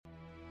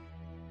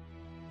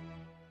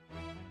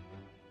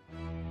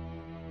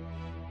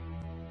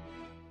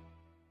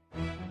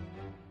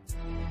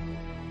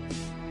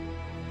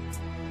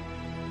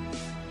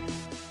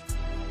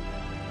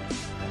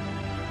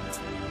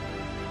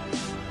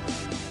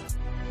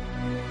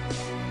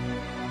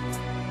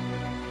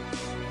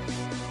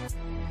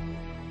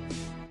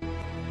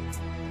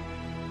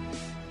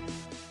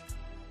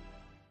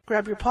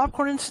grab your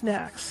popcorn and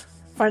snacks,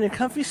 find a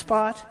comfy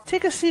spot,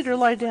 take a seat or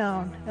lie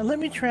down, and let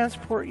me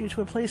transport you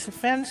to a place of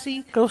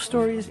fantasy, ghost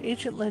stories,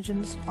 ancient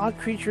legends, odd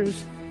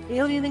creatures,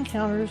 alien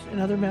encounters, and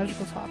other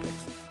magical topics.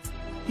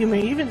 You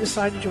may even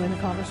decide to join the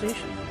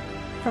conversation.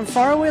 From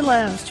faraway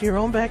lands to your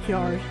own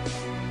backyard,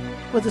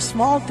 with a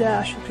small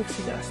dash of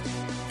pixie dust,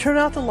 turn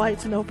out the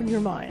lights and open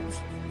your minds.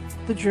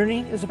 The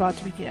journey is about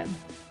to begin.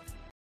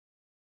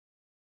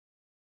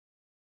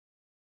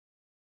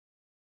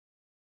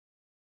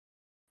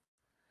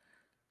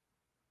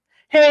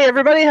 Hey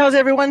everybody, how's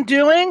everyone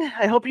doing?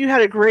 I hope you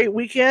had a great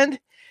weekend.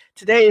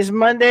 Today is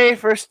Monday,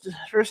 first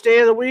day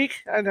of the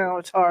week. I know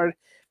it's hard.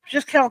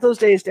 Just count those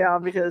days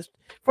down because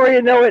before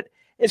you know it,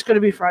 it's going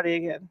to be Friday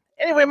again.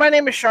 Anyway, my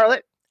name is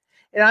Charlotte,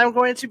 and I'm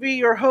going to be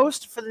your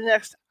host for the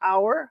next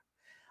hour.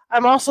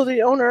 I'm also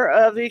the owner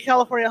of the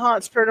California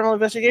Haunts Paranormal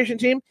Investigation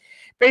Team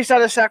based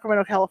out of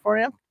Sacramento,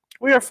 California.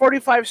 We are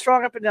 45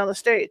 strong up and down the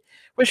state,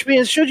 which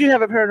means should you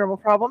have a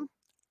paranormal problem,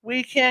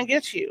 we can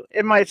get to you.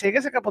 It might take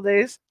us a couple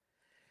days,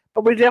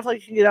 but we definitely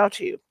can get out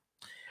to you.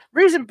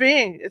 Reason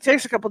being, it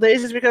takes a couple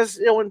days is because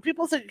when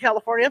people think of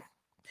California,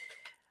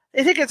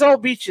 they think it's all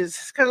beaches.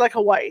 It's kind of like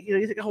Hawaii.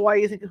 You think of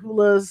Hawaii, you think of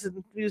hulas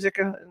and music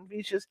and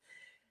beaches.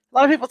 A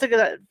lot of people think of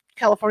that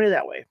California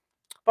that way,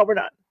 but we're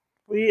not.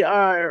 We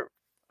are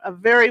a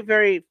very,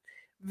 very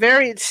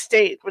varied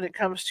state when it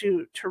comes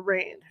to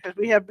terrain because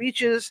we have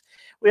beaches.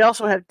 We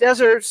also have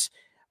deserts.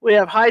 We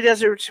have high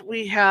deserts.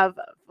 We have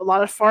a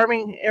lot of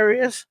farming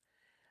areas,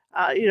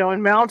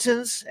 and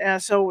mountains,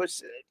 and so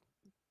it's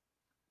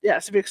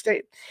a big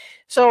state.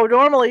 So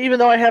normally, even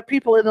though I have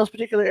people in those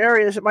particular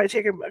areas, it might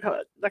take them,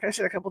 like I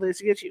said, a couple days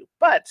to get you.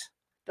 But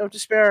don't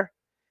despair.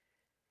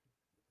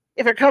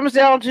 If it comes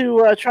down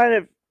to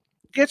trying to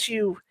get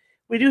you,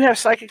 we do have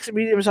psychics and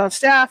mediums on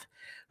staff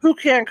who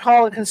can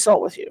call and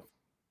consult with you,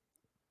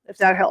 if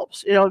that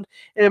helps. And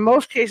in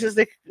most cases,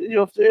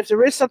 if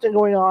there is something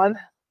going on,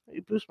 let me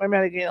boost my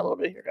mana gain a little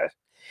bit here, guys.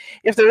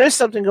 If there is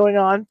something going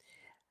on,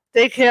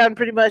 they can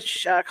pretty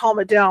much calm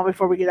it down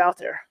before we get out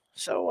there.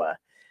 So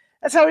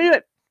that's how we do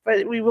it.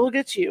 But we will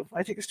get to you. It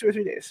might take us 2 or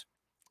 3 days.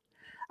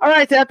 All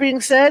right, that being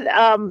said,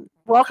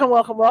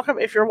 welcome.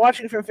 If you're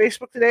watching from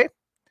Facebook today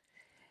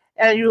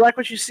and you like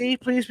what you see,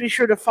 please be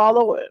sure to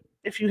follow it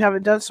if you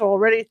haven't done so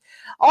already.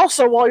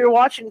 Also, while you're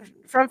watching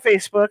from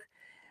Facebook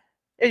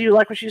and you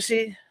like what you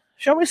see,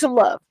 show me some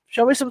love.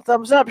 Show me some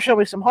thumbs up. Show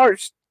me some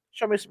hearts.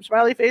 Show me some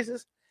smiley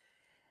faces.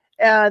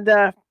 And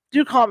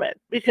do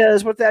comment,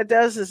 because what that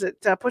does is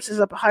it puts us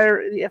up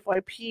higher in the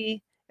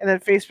FYP, and then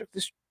Facebook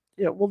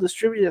will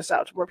distribute us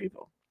out to more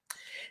people.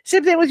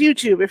 Same thing with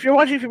YouTube. If you're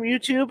watching from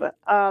YouTube,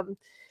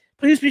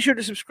 please be sure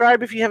to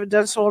subscribe if you haven't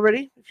done so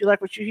already, if you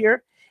like what you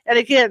hear. And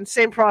again,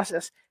 same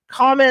process.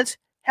 Comment,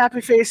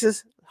 happy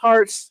faces,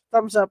 hearts,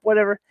 thumbs up,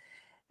 whatever.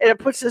 And it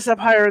puts us up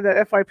higher in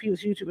the FYP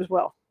with YouTube as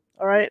well.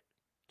 All right?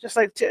 Just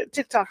like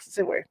TikTok's the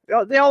same way.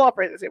 They all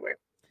operate the same way.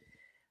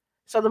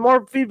 So the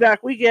more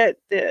feedback we get,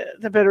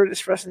 the better it is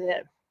for us in the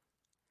end.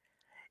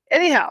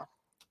 Anyhow,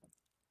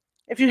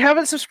 if you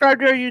haven't subscribed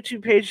to our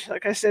YouTube page,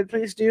 like I said,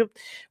 please do.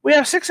 We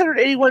have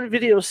 681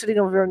 videos sitting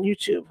over there on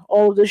YouTube,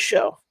 all of this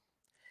show.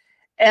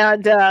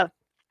 And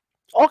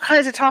all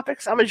kinds of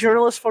topics. I'm a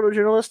journalist,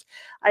 photojournalist.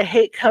 I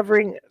hate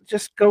covering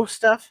just ghost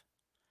stuff.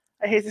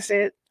 I hate to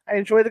say it. I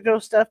enjoy the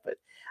ghost stuff, but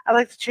I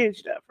like to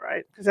change it up,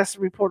 right? Because that's the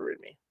reporter in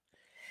me.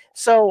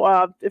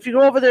 So if you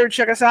go over there and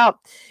check us out,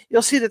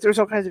 you'll see that there's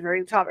all kinds of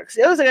varying topics.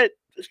 The other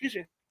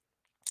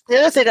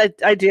thing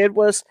I did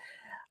was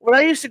when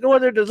I used to go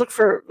in there to look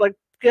for like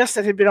guests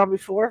that had been on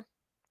before,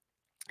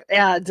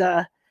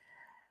 and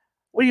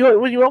when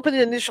you open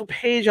the initial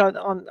page on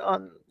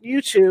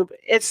YouTube,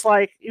 it's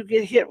like you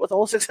get hit with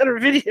all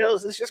 600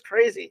 videos. It's just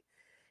crazy,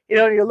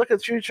 you're looking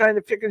through trying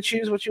to pick and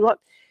choose what you want.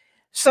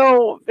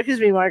 So it gives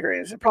me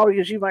migraines. It probably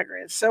gives you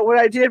migraines. So what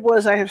I did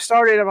was I'm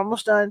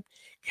almost done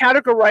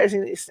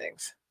categorizing these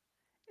things,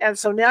 and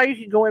so now you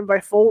can go in by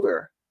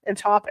folder and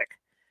topic.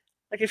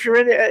 Like if you're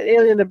into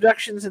alien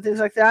abductions and things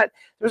like that,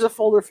 there's a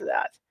folder for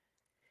that.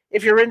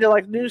 If you're into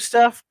like news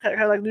stuff,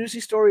 kind of like newsy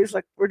stories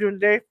like we're doing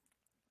today,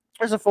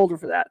 there's a folder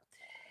for that.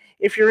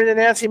 If you're into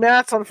Nancy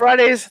Matz on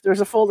Fridays,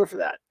 there's a folder for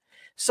that.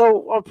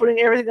 So I'm putting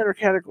everything under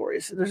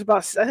categories. And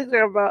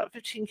there are about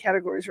 15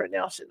 categories right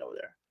now sitting over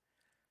there.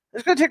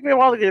 It's going to take me a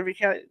while to get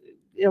get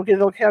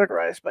it all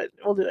categorized, but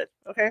we'll do it.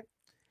 Okay.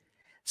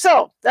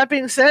 So that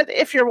being said,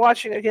 if you're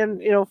watching again,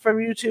 from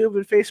YouTube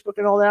and Facebook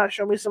and all that,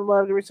 show me some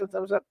love, give me some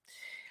thumbs up.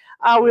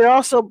 We're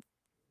also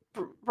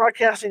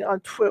broadcasting on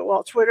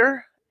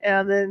Twitter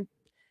and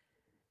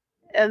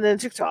then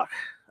TikTok.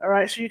 All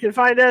right, so you can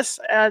find us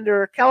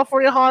under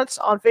California Haunts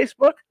on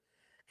Facebook,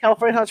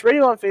 California Haunts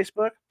Radio on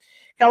Facebook,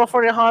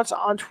 California Haunts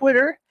on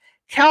Twitter,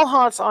 Cal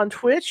Haunts on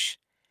Twitch,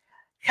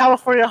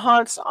 California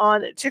Haunts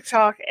on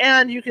TikTok,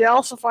 and you can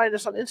also find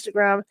us on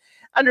Instagram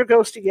under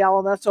Ghosty Gal,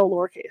 and that's all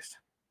lowercase.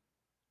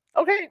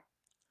 Okay,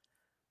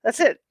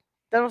 that's it.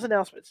 Done with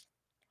announcements.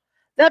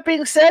 That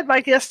being said, my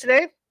guest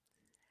today,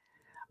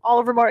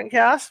 Oliver Martin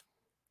Cass,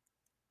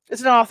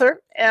 is an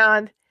author,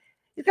 and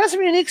He's got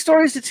some unique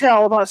stories to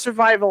tell about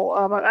survival.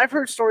 I've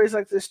heard stories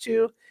like this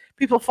too.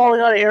 People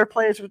falling out of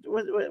airplanes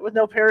with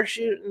no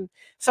parachute, and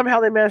somehow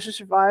they manage to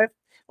survive.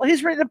 Well,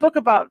 he's written a book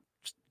about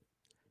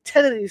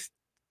 10 of these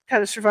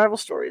kind of survival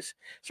stories.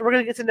 So we're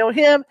going to get to know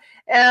him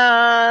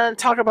and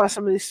talk about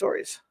some of these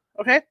stories.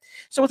 Okay?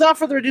 So without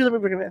further ado, let me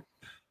bring him in.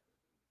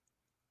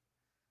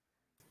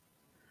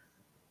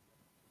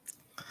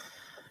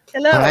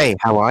 Hello. Hi,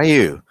 how are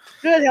you?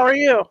 Good. How are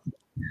you?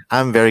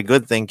 I'm very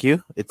good, thank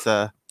you. It's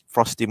a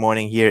frosty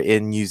morning here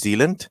in New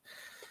Zealand.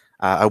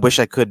 I wish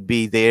I could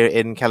be there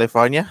in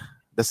California.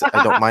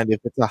 I don't mind if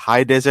it's a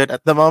high desert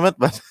at the moment,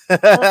 but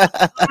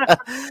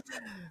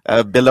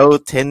below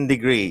 10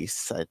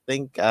 degrees. I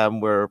think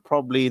we're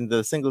probably in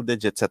the single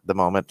digits at the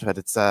moment, but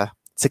it's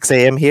 6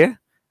 a.m. here.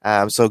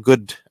 So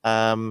good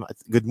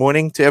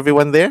morning to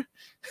everyone there,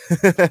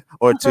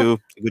 or to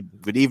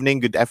good evening,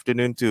 good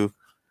afternoon to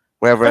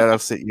wherever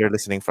else you're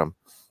listening from.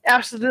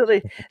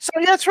 Absolutely. So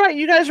that's right.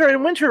 You guys are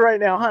in winter right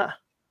now, huh?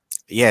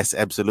 Yes,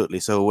 absolutely.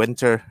 So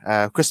winter,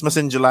 Christmas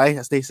in July,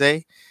 as they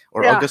say,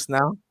 or August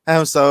now.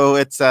 So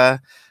it's way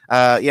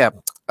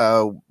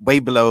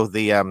below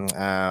the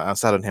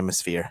southern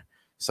hemisphere.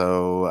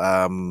 So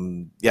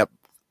when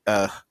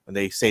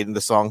they say in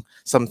the song,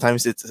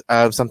 sometimes it's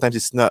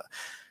not,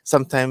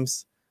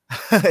 sometimes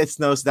it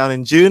snows down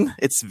in June.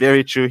 It's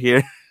very true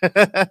here.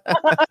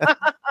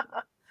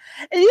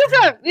 And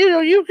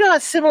you've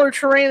got similar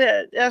terrain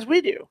as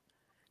we do,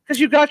 because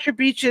you've got your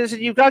beaches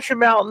and you've got your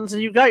mountains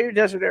and you've got your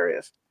desert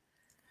areas.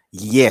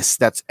 Yes,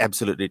 that's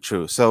absolutely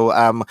true. So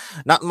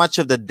not much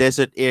of the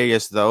desert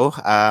areas though,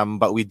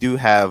 but we do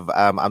have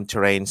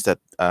terrains that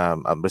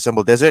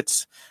resemble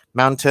deserts,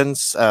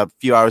 mountains a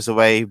few hours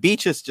away,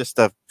 beaches just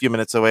a few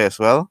minutes away as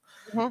well.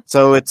 Mm-hmm.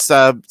 So it's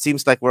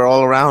seems like we're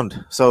all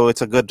around. So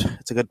it's a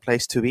good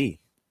place to be.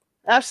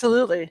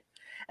 Absolutely.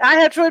 And I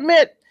have to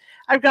admit,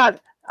 I'm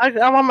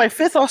on my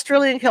 5th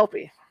Australian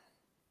Kelpie.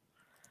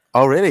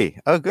 Oh, really?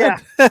 Oh, good.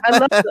 Yeah. I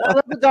love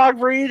the dog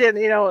breed, and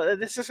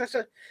this is just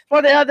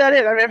wanted to add that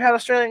in. I mean, I've had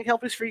Australian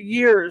Kelpies for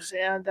years,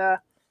 and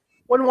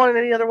wouldn't want it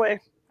any other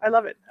way. I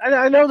love it.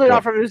 I know they're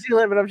not from New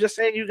Zealand, but I'm just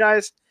saying, you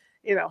guys,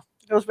 it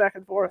goes back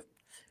and forth.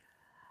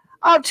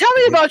 Tell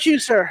me about you,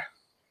 sir.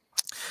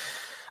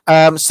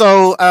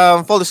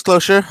 Full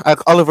disclosure,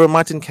 Oliver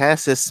Martin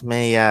Cass is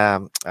my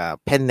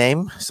pen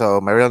name.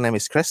 So my real name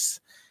is Chris.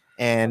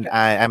 And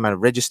I am a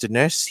registered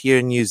nurse here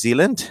in New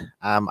Zealand.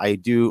 I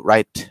do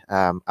write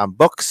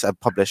books. I've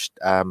published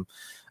 2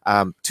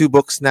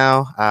 books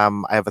now.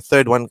 I have a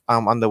 3rd one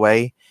on the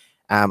way.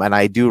 And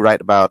I do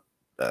write about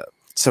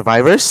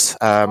survivors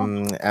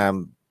of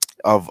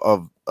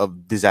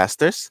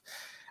disasters.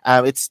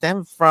 It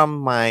stemmed from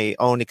my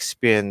own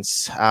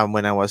experience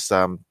when I was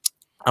a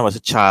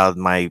child.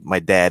 My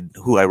dad,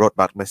 who I wrote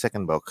about my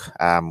 2nd book,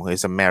 who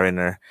is a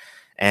mariner.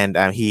 And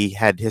he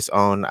had his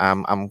own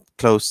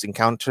close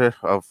encounter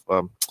of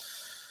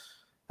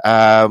over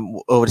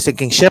the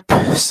sinking ship.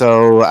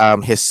 So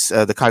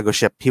the cargo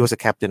ship, he was a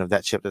captain of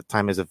that ship at the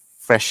time, as a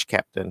fresh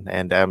captain,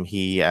 and it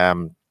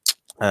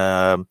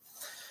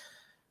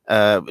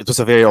was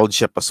a very old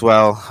ship as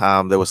well.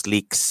 There was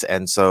leaks,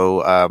 and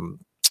so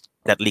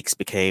that leaks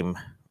became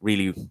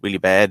really, really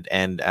bad.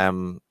 And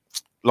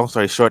long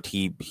story short,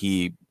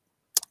 the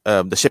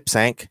ship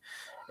sank.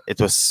 It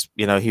was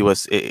it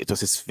was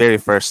his very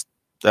first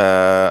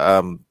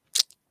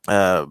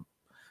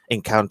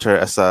encounter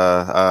as he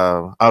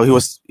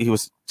was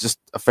just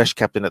a fresh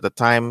captain at the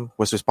time,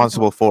 was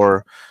responsible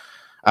for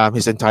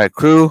his entire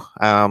crew.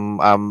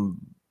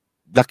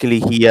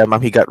 Luckily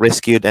he got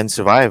rescued and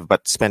survived,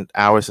 but spent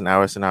hours and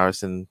hours and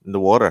hours in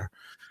the water.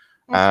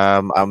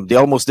 They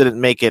almost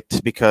didn't make it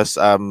because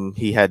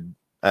he had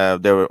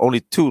there were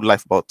only 2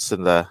 lifeboats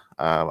in the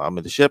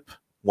ship.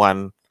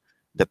 One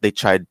that they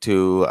tried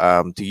to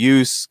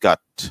use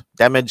got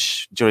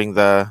damaged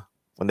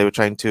when they were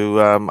trying to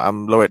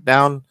lower it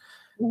down.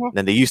 Mm-hmm.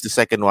 Then they used the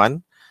 2nd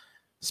one,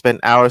 spent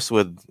hours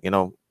with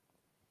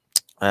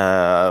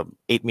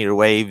 8-meter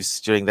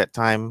waves during that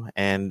time,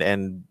 and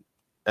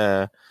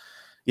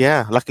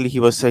luckily he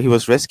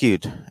was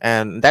rescued,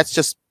 and that's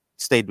just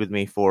stayed with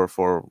me for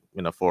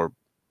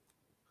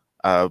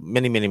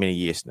many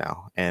years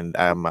now. And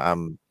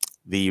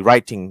the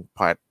writing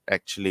part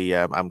actually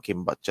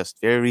came about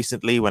just very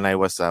recently when I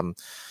was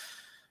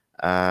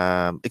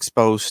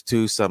exposed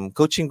to some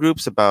coaching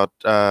groups about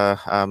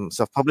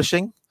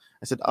self-publishing.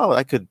 I said,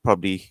 I could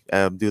probably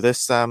do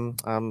this, as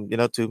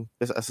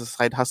a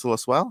side hustle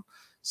as well.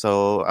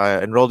 So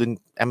I enrolled in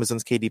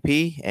Amazon's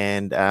KDP,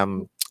 and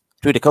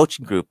through the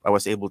coaching group, I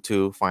was able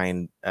to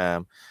find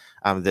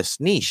this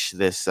niche,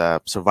 this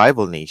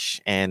survival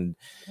niche. And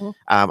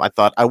I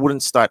thought I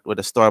wouldn't start with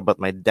a story about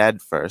my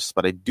dad first,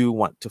 but I do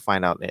want to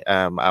find out.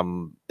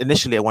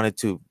 Initially, I wanted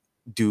to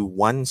do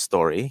one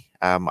story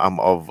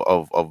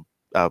of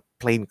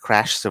plane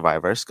crash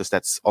survivors, because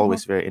that's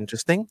always very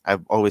interesting.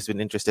 I've always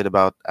been interested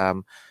about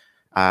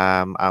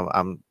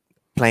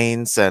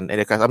planes and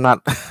aircraft. I'm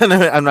not an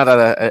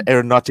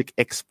aeronautic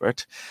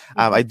expert.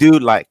 I do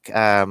like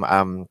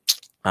planes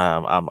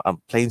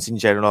in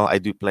general. I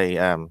do play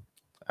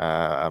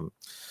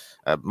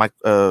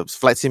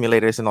flight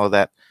simulators and all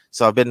that.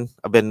 So I've been,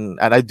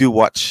 and I do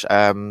watch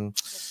air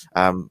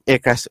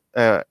crash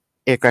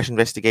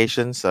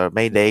investigations or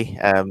Mayday,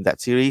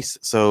 that series.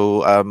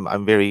 So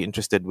I'm very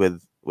interested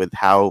with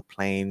how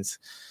planes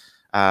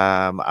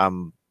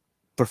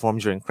perform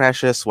during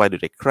crashes. Why do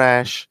they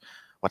crash?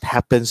 What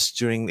happens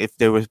during, if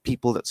there were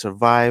people that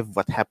survive,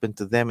 what happened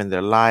to them in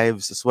their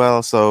lives as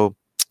well. So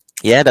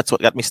yeah, that's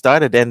what got me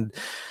started. And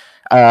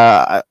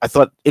I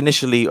thought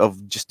initially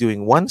of just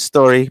doing one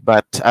story,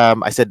 but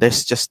I said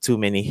there's just too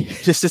many,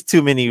 there's just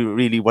too many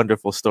really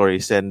wonderful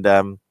stories. And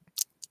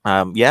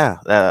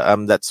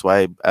that's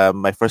why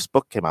my first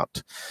book came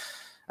out,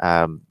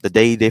 The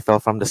Day They Fell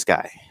from the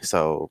Sky.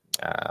 So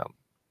a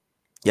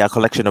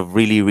collection of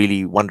really,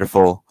 really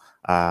wonderful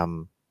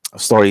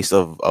stories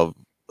of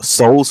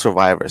soul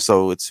survivors.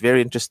 So it's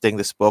very interesting,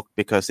 this book,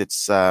 because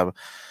it's I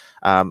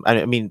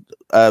mean,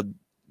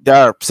 there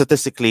are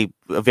statistically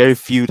very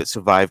few that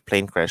survive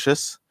plane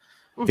crashes,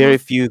 very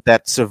few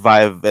that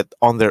survive it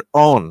on their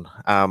own,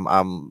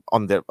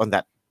 on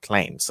that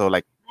plane. So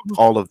like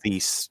all of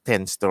these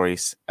 10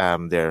 stories,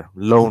 they're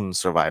lone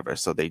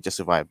survivors, so they just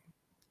survive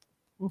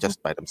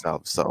just by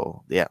themselves.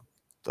 So yeah,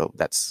 so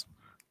that's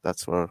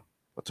what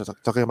we're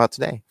talking about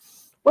today.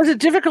 Was it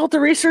difficult to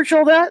research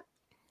all that?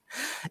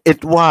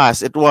 It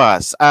was.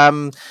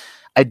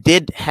 I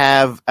did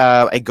have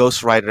a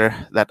ghostwriter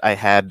that I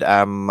had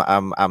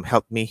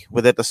help me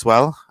with it as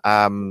well.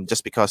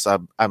 Just because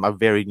I'm a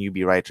very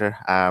newbie writer.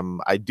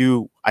 I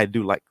do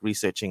like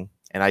researching,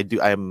 and I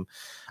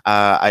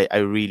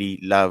really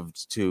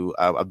loved to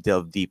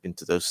delve deep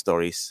into those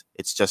stories.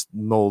 It's just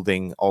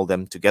molding all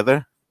them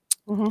together.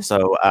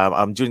 So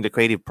during the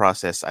creative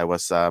process, I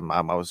was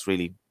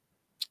really,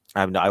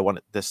 I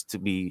wanted this to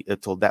be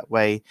told that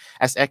way,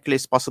 as accurately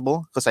as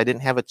possible, because I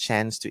didn't have a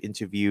chance to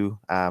interview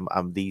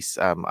these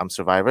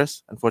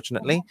survivors,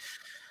 unfortunately.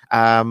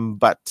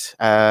 But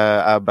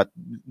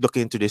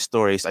looking into these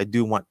stories, I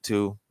do want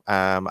to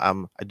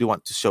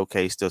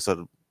showcase the sort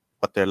of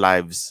what their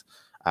lives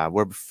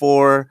were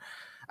before,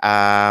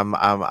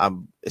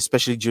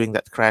 especially during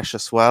that crash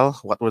as well.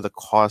 What were the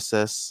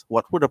causes?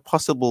 What were the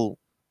possible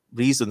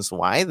reasons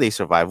why they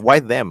survived? Why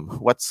them?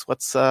 What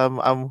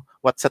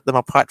set them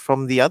apart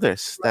from the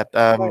others that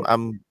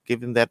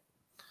given that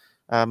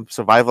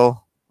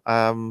survival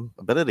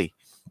ability?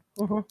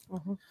 Were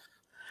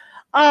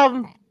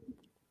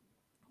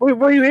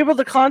you able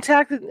to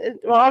contact?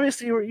 Well,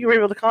 obviously you were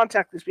able to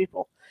contact these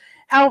people.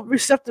 How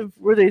receptive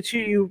were they to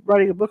you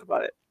writing a book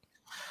about it?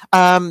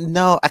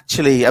 No,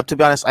 actually, to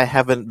be honest, I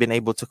haven't been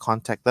able to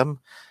contact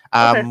them.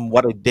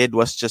 What I did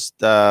was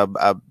just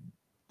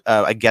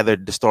I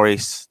gathered the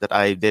stories that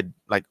I did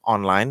like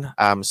online.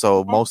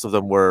 So most of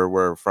them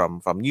were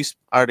from news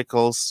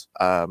articles,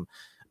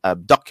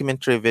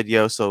 documentary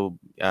video. So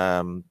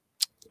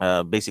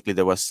basically,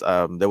 there was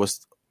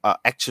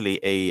actually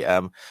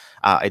a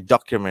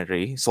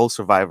documentary, Soul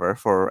Survivor,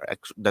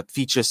 that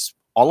features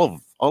all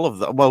of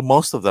the, well,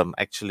 most of them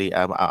actually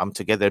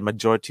together.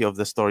 Majority of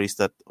the stories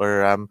that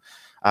were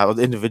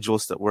the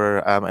individuals that were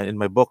in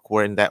my book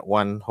were in that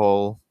one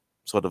whole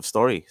sort of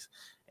stories.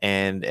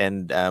 And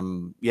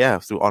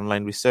through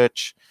online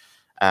research,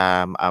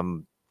 and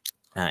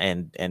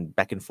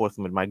back and forth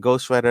with my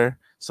ghostwriter,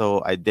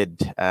 so I did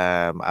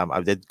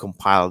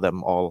compile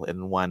them all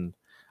in one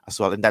as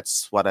well, and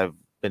that's what I've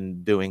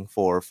been doing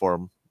for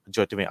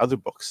majority of my other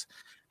books.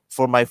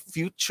 For my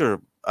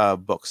future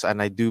books,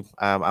 and I've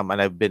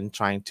been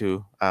trying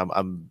to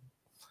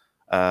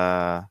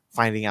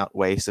finding out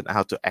ways and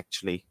how to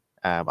actually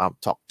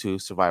talk to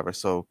survivors.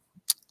 So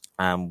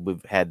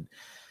we've had.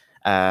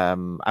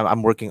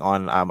 I'm working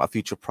on a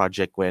future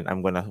project when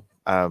I'm gonna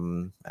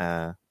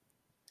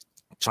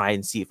try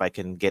and see if I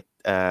can get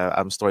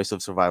stories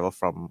of survival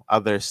from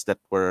others that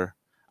were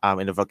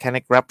in a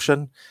volcanic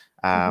eruption.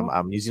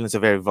 New Zealand's a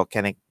very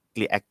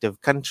volcanically active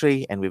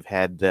country, and we've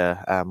had the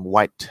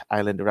White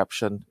Island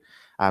eruption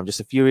just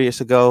a few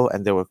years ago,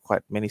 and there were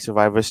quite many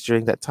survivors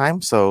during that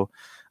time. So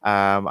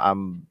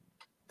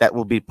that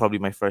will be probably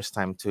my first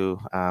time to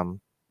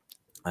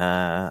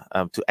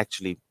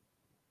actually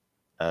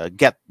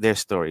get their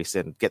stories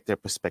and get their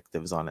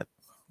perspectives on it.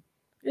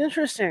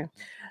 Interesting.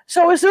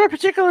 So, is there a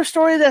particular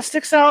story that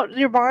sticks out in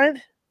your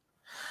mind?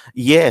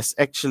 Yes,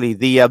 actually,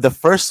 the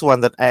first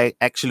one that I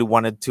actually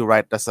wanted to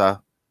write as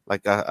a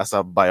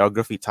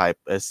biography type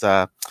is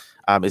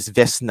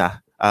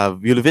Vesna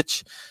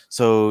Vulovic.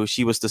 So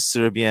she was the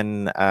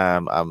Serbian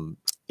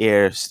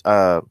air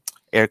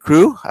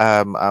crew,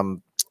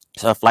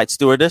 flight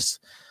stewardess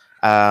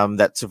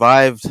that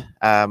survived.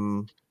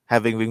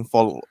 Having been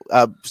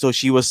so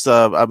she was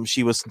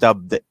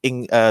dubbed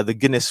the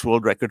Guinness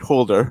World Record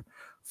holder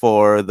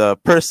for the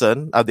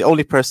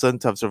only person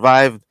to have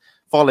survived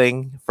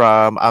falling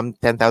from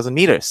 10,000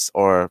 meters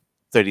or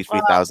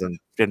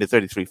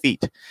 33,333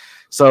 feet.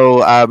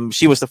 So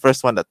she was the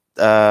first one that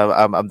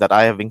that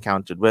I have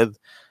encountered with.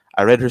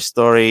 I read her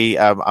story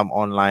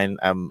online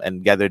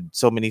and gathered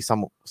some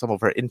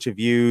of her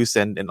interviews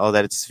and all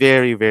that. It's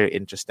very, very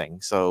interesting.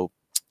 So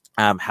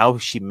how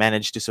she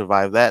managed to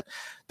survive that.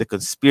 the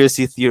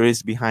conspiracy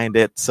theories behind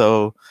it.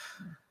 So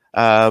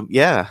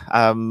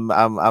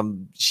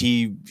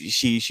she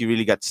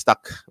really got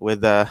stuck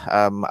with my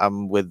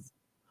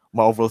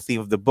overall theme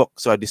of the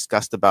book. So I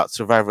discussed about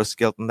survivor's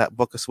guilt in that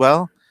book as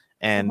well,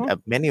 and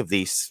many of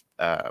these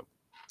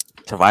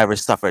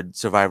survivors suffered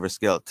survivor's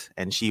guilt,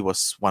 and she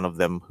was one of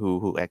them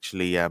who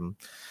actually who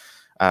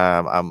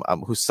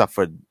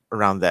suffered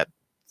around that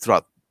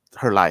throughout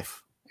her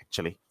life,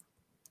 actually.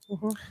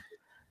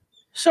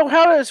 So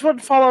how does one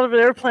fall out of an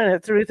airplane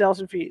at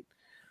 30,000 feet?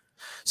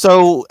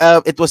 So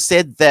it was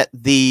said that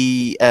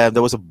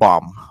there was a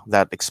bomb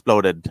that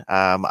exploded,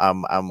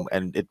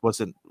 and it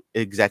wasn't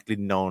exactly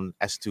known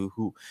as to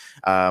who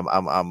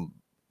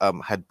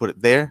had put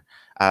it there.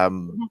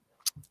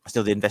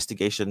 Still, the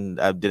investigation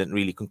didn't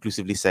really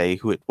conclusively say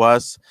who it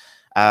was.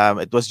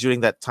 It was during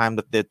that time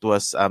that it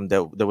was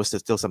there was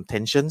still some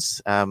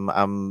tensions.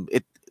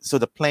 So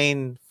the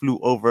plane flew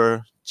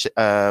over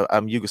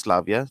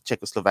Yugoslavia,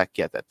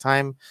 Czechoslovakia at that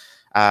time,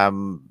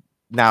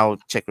 now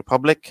Czech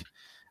Republic.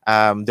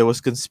 There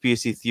was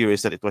conspiracy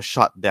theories that it was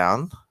shot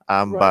down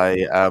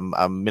by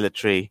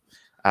military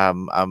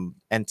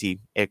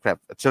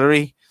anti-aircraft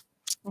artillery,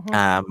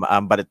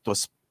 but it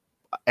was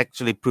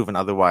actually proven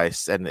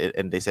otherwise, and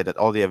they said that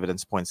all the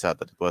evidence points out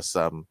that it was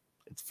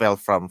it fell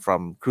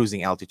from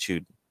cruising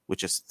altitude,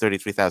 which is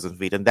 33,000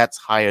 feet, and that's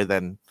higher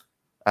than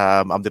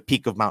the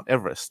peak of Mount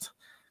Everest,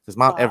 because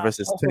Mount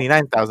Everest is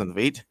 29,000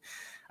 feet.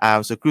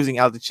 So cruising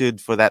altitude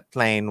for that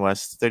plane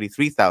was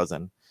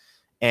 33,000,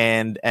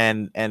 and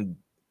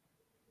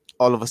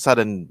all of a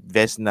sudden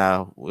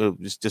Vesna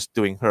was just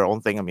doing her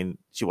own thing. I mean,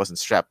 she wasn't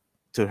strapped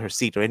to her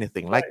seat or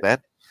anything like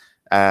that.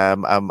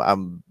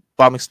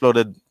 Bomb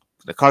exploded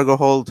the cargo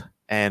hold,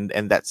 and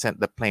that sent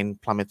the plane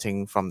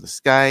plummeting from the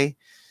sky.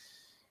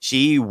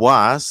 She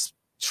was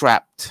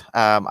trapped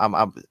at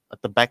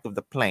the back of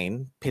the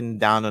plane, pinned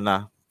down on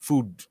a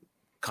food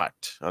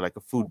cart or like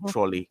a food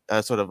trolley,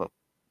 sort of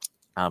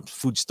a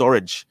food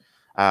storage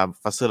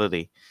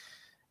facility,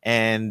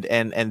 and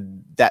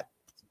that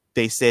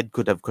they said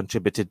could have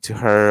contributed to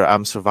her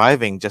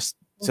surviving. Just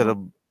sort of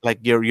like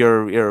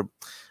you're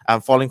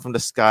falling from the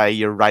sky,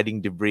 you're riding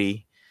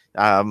debris,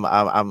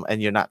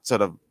 and you're not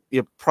sort of.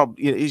 You're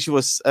probably she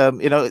was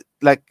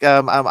like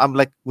I'm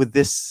like with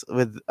this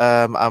with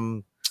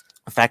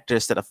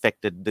factors that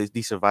affected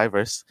these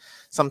survivors.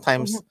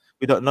 Sometimes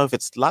we don't know if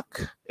it's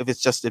luck, if it's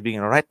just being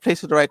in the right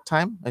place at the right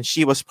time, and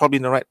she was probably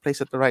in the right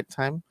place at the right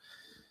time.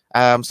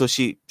 So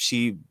she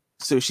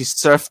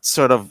surfed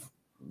sort of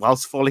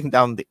whilst falling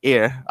down the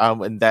air,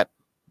 and that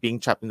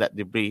being trapped in that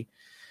debris,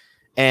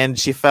 and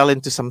she fell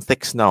into some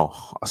thick snow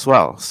as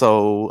well.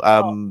 So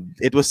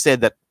it was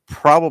said that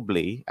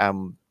probably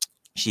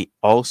she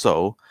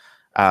also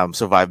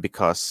survived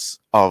because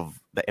of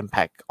the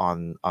impact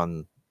on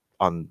the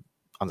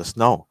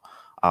snow,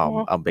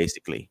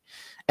 basically.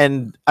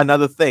 And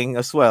another thing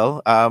as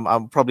well,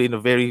 I'm probably in a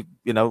very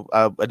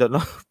I don't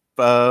know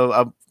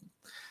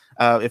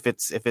if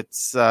it's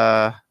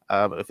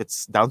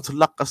down to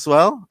luck as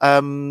well.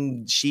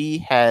 She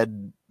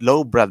had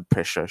low blood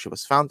pressure. She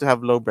was found to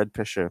have low blood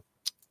pressure,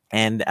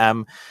 and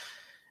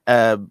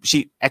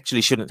she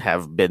actually shouldn't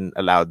have been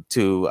allowed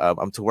to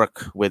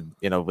work with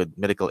with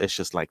medical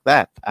issues like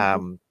that.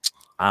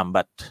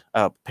 But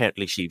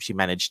apparently she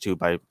managed to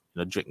by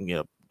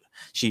drinking.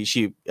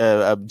 She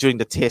during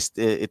the test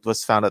it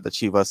was found out that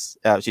she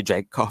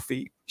drank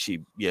coffee.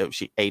 She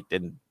ate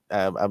and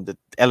that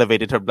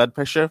elevated her blood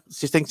pressure.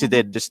 She thinks she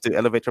did just to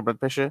elevate her blood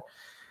pressure,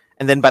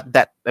 and then but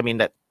that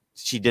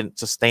she didn't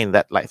sustain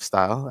that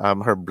lifestyle.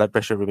 Her blood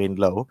pressure remained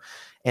low,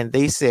 and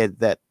they said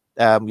that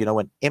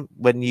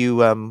when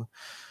you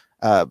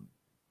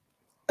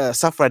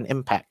suffer an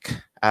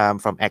impact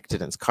from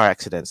accidents, car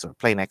accidents or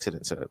plane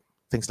accidents or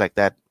things like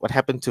that, what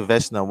happened to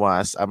Vesna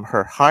was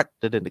her heart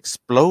didn't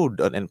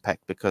explode on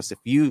impact, because if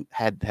you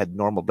had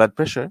normal blood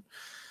pressure,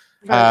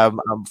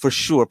 for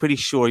sure, pretty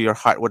sure your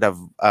heart would have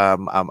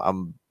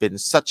been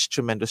such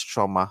tremendous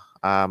trauma.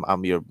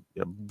 Your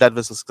blood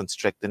vessels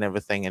constrict and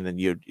everything, and then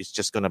it's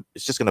just gonna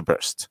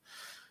burst.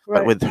 Right.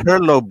 But with her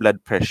low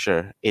blood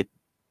pressure, it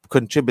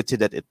contributed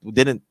that it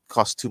didn't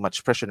cause too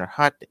much pressure in her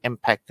heart,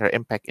 her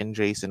impact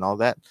injuries and all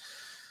that,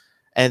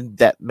 and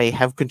that may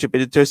have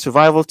contributed to her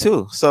survival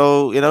too.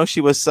 So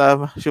she was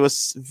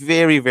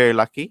very, very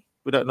lucky.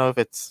 We don't know if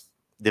it's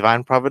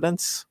divine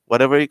providence,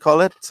 whatever you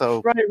call it.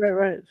 So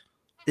right.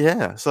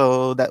 Yeah,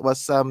 so that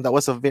was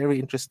a very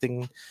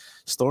interesting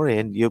story,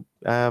 and you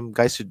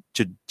guys should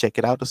check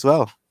it out as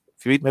well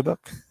if you read my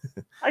book.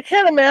 I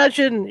can't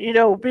imagine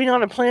being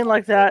on a plane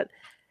like that,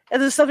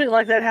 and then something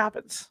like that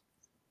happens.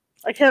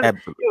 I can't,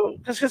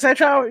 because I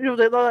try,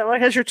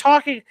 like as you're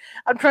talking,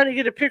 I'm trying to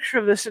get a picture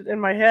of this in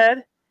my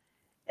head,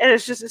 and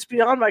it's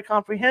beyond my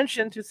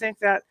comprehension to think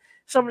that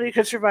somebody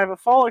could survive a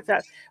fall like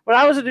that. When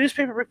I was a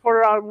newspaper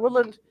reporter out in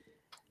Woodland,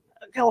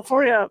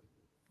 California,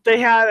 they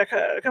had a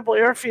couple of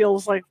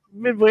airfields like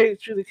midway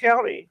through the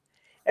county,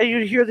 and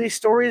you'd hear these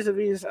stories of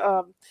these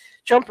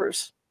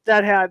jumpers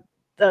that had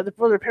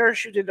where their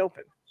parachute didn't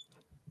open.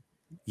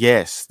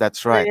 Yes,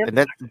 that's right, and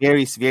that's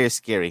very, very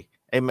scary.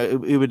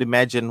 You would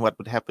imagine what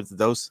would happen to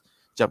those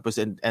jumpers,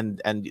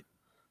 and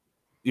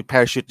your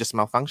parachute just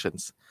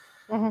malfunctions.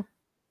 Mhm.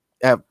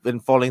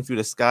 And falling through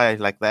the sky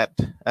like that,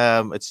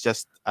 it's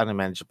just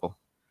unmanageable.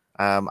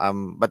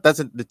 But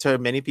doesn't deter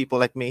many people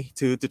like me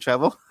to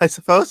travel, I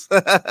suppose.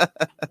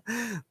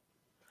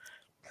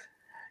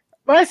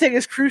 My thing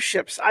is cruise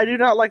ships. I do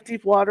not like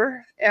deep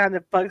water, and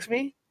it bugs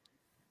me.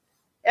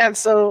 And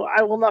so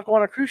I will not go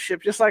on a cruise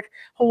ship. Just like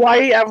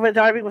Hawaii, I went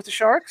diving with the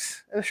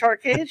sharks in the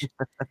shark cage.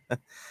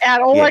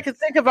 And all I Yes, could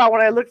think about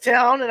when I looked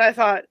down, and I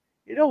thought,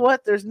 you know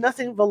what? There's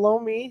nothing below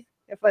me.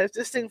 If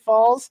this thing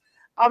falls,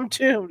 I'm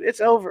doomed.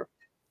 It's over.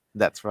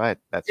 that's right.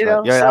 That's You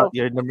right. know. So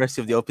You're in the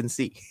mercy of the open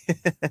sea.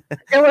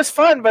 it was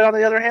fun, but on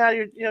the other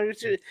hand,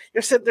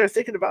 you're sitting there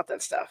thinking about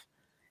that stuff.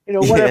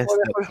 What if? Yes, What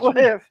if? What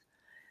if?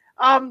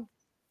 Um,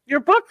 your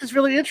book is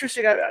really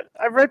interesting.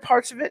 I've read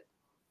parts of it.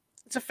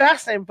 It's a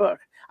fascinating book.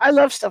 I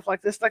love stuff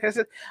like this. Like I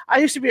said, I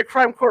used to be a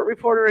crime court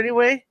reporter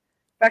anyway,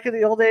 back in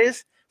the old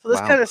days. So this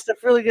wow. kind of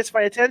stuff really gets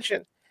my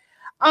attention.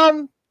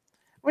 Um,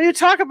 when you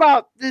talk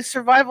about these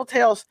survival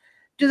tales,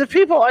 do the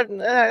people? I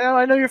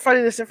know you're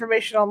finding this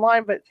information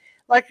online, but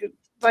like,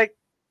 like,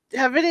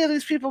 have any of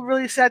these people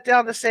really sat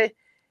down to say,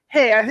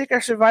 "Hey, I think I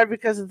survived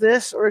because of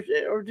this," or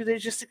do they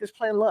just think it's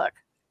plain luck?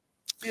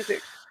 What do you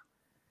think?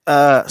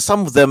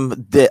 Some of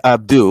them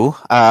do,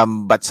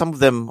 but some of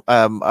them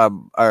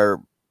are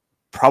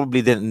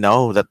probably didn't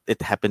know that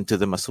it happened to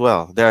them as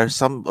well. There are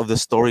some of the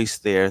stories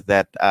there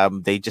that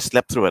they just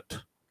slept through it.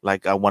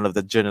 Like one of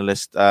the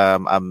journalists,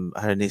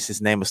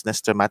 his name was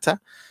Nestor Mata,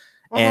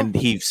 Mm-hmm. and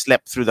he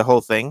slept through the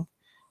whole thing,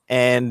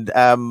 and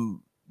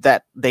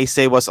that they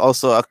say was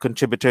also a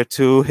contributor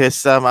to his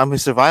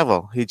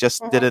survival. He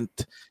just Mm-hmm.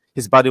 didn't.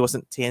 His body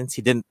wasn't tense.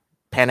 He didn't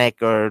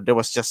panic, or there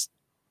was just.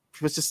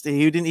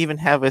 He didn't even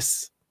have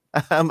his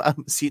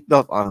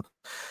seatbelt on,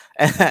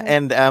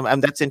 Mm-hmm.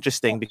 and that's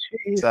interesting Oh,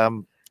 because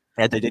jeez.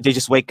 yeah, they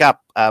just wake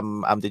up.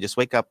 They just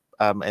wake up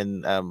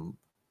and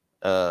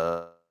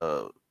uh,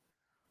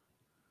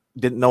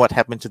 didn't know what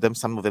happened to them.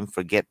 Some of them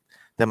forget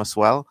them as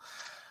well.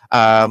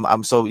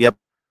 Mm-hmm. So yep.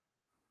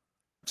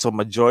 So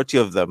majority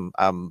of them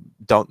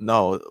don't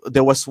know.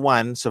 There was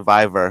one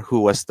survivor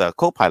who was the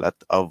co-pilot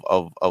of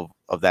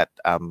that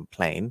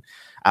plane.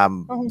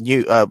 Mm-hmm.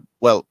 Knew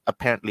well,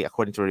 apparently,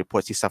 according to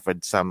reports, he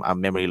suffered some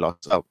memory loss.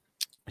 So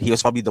he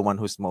was probably the one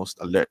who's most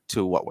alert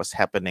to what was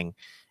happening,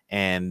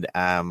 and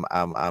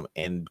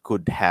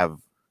could have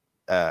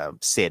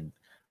said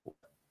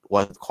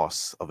what the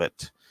cause of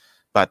it.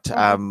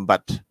 Mm-hmm.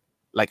 But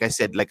like I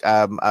said, like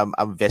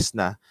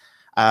Vesna,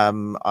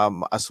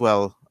 as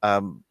well,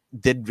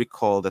 did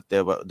recall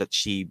that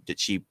she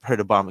heard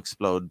a bomb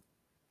explode.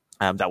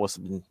 That was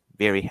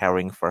very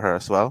harrowing for her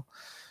as well.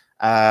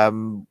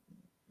 Um,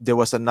 there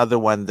was another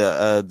one,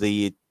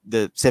 the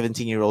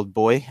 17-year-old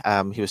boy.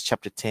 He was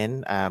chapter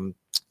 10.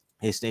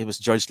 His name was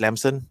George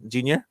Lamson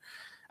Jr.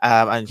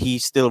 And he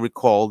still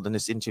recalled in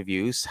his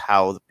interviews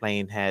how the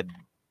plane had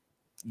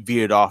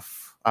veered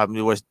off. It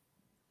was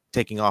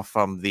taking off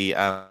from the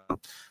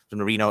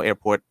Reno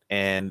airport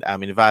and in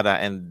Nevada,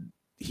 and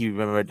he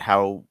remembered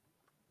how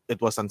it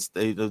was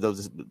unstable.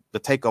 The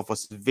takeoff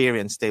was very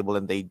unstable,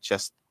 and they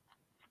just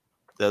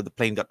the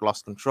plane got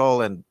lost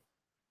control, and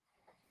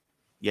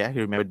yeah, he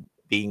remembered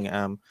being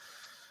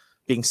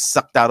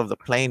sucked out of the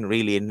plane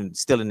really, and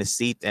still in his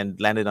seat, and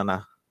landed on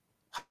a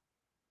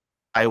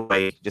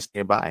highway just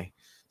nearby.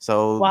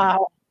 So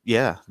Wow.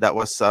 yeah, that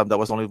was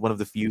only one of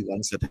the few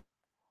ones that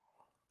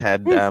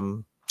had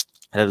Hmm.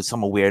 had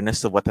some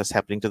awareness of what was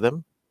happening to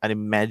them, and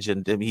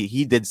imagined. I mean,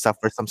 he did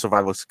suffer some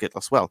survival skill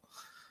as well.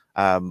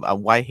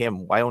 Why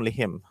him? Why only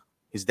him?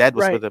 His dad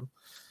was Right. with him.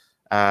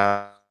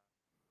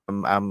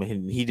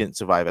 He didn't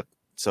survive it.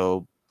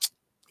 So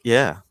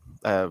yeah,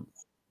 uh,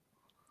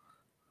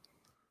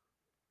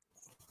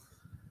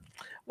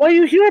 Well,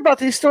 you hear about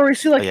these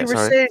stories too, oh like yeah, you were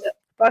sorry. saying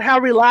about how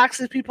relaxed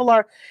these people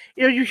are.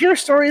 You hear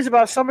stories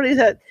about somebody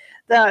that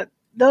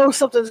knows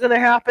something's going to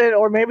happen,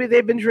 or maybe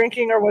they've been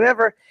drinking or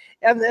whatever,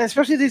 and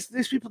especially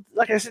these people,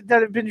 like I said,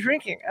 that have been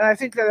drinking. And I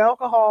think that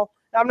alcohol.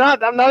 I'm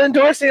not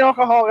endorsing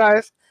alcohol,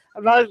 guys.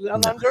 I'm not No,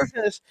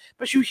 endorsing this,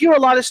 but you hear a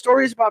lot of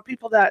stories about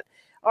people that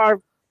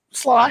are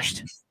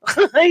sloshed,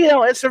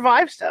 and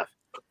survive stuff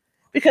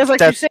because,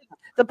 like you that said,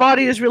 the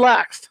body is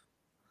relaxed.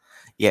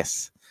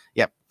 yes,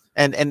 yep,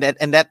 and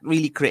that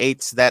really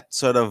creates that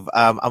sort of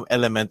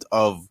element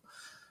of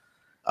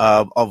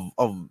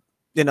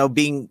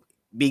being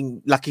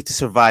lucky to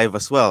survive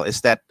as well.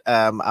 Is that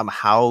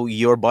how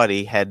your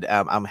body had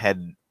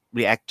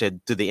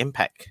reacted to the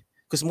impact?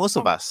 Because most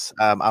of us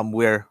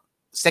we're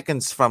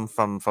seconds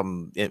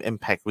from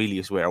impact really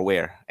is we're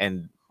aware,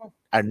 and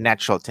our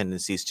natural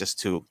tendency is just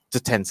to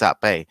tense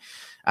up,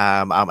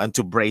 and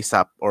to brace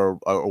up or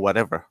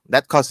whatever.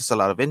 That causes a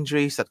lot of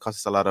injuries. That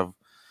causes a lot of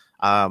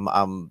um,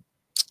 um,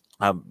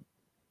 um,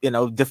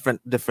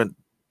 different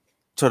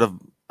sort of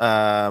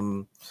uh,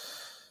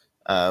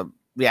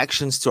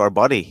 reactions to our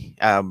body.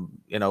 And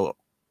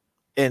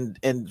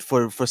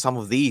for some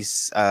of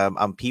these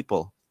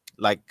people,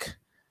 like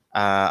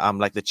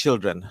the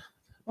children,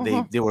 they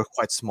Hmm. they were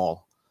quite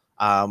small.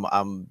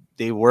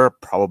 they were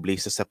probably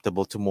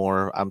susceptible to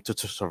more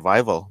to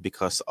survival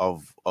because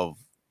of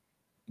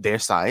their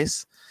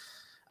size.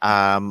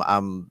 Um,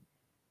 um,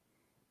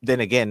 then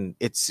again,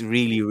 it's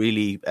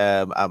really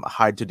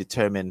hard to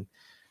determine.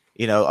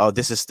 Oh,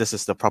 this is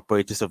the proper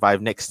way to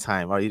survive next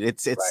time. Or Right.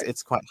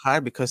 it's quite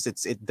hard because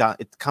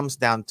it comes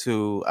down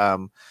to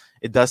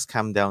it does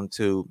come down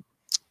to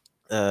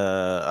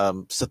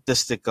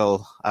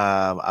statistical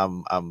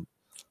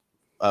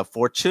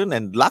fortune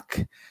and luck.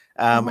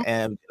 Mhm.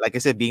 And like I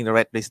said, being the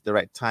right place at the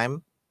right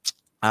time.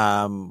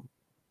 Um,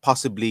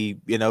 Possibly,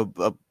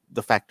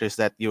 the factors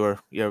that you're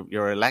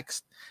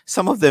relaxed.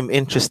 Some of them,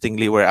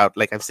 interestingly, were out.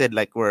 Like I've said,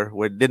 like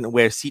were didn't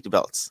wear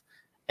seatbelts,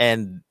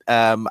 and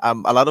a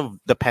lot of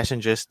the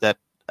passengers that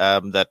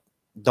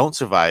don't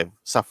survive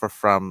suffer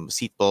from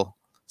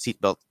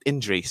seatbelt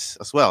injuries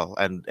as well,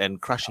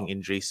 and crushing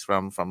injuries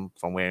from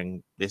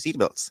wearing their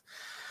seatbelts.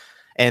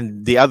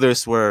 And the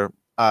others were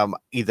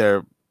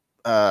either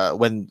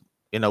when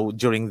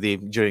during the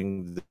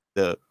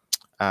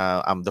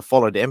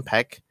fall or the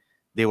impact,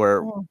 they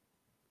were Mhm.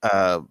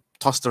 uh,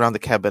 tossed around the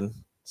cabin.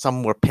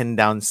 Some were pinned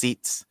down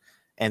seats,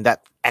 and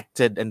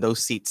those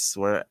seats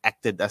were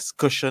acted as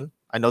cushion.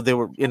 I know they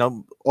were,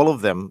 all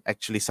of them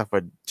actually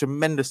suffered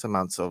tremendous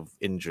amounts of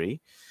injury.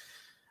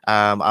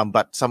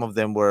 But some of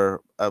them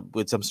were,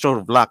 with some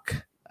stroke of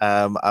luck,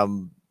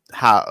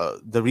 how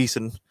the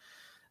reason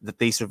that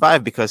they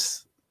survived,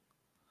 because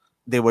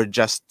they were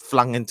just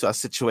flung into a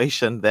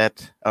situation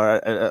that, or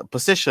a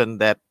position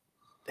that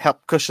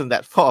helped cushion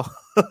that fall.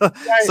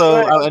 Right. So,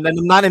 Right. and then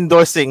I'm not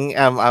endorsing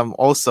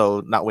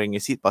also not wearing your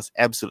seatbelts.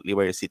 Absolutely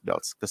wear your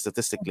seatbelts, because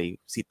statistically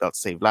seatbelts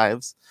save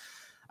lives.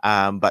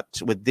 But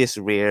with these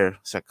rare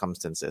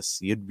circumstances,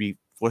 you'd be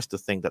forced to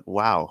think that,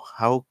 wow,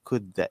 how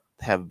could that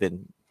have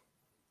been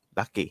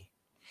lucky?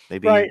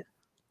 Maybe, Right.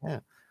 yeah,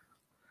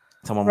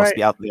 someone must Right.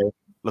 be out there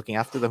looking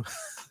after them.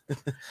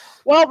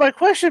 Well, my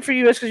question for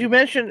you is, because you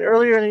mentioned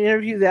earlier in the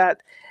interview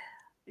that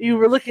you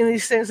were looking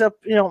these things up,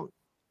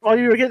 while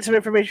you were getting some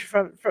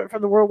information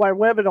from the World Wide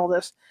Web and all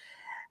this.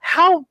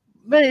 How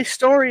many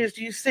stories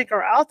do you think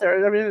are out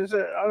there? I mean, are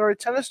there a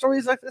ton of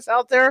stories like this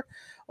out there,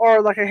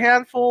 or like a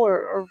handful,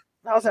 or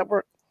how's that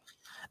work?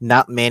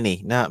 Not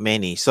many, not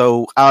many.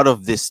 So out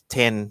of this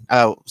 10,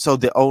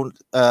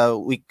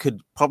 we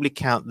could probably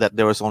count that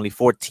there was only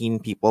 14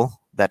 people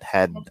that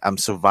had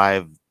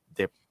survived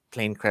their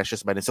plane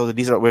crashes by then. So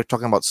we're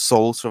talking about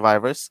sole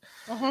survivors.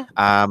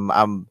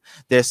 Mm-hmm.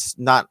 There's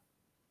not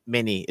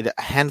many,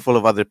 a handful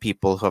of other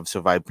people who have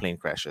survived plane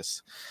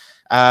crashes.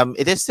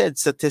 It is said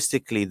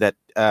statistically that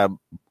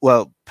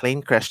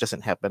plane crash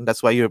doesn't happen.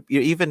 That's why you're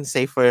even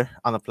safer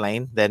on a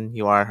plane than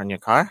you are on your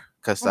car,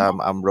 because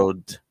Mm-hmm.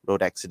 road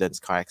accidents,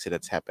 car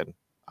accidents happen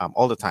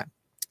all the time.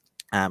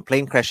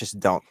 Plane crashes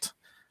don't.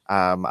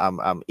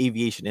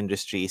 Aviation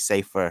industry is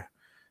safer.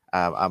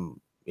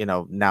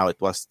 Now it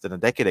was than a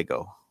decade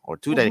ago or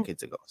two Mm-hmm.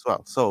 decades ago as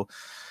well. So,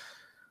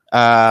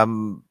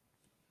 um,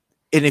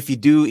 and if you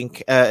do,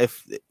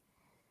 if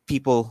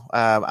people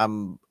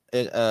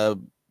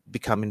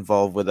become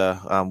involved with an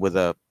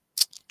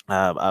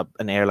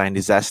airline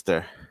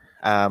disaster,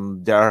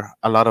 there are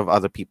a lot of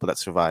other people that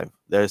survive.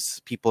 There's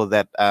people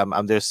that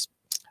there's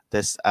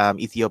this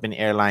Ethiopian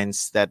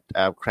Airlines that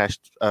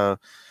crashed. I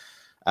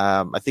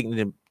think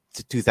in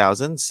the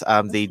 2000s,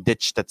 they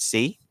ditched at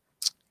sea.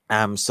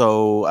 Out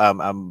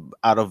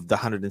of the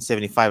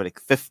 175, like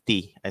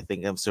 50, I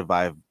think,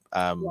 survived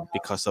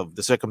because of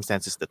the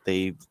circumstances that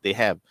they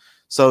have.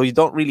 So you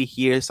don't really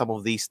hear some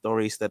of these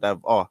stories that there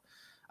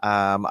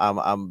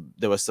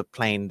was a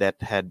plane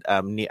that had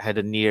a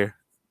near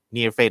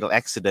fatal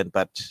accident,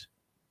 but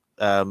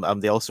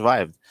they all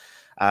survived.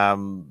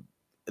 Um,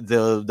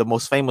 the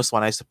most famous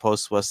one, I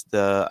suppose, was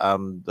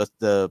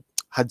the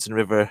Hudson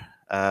River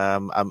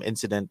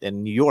incident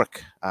in New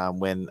York,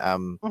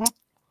 Mm-hmm.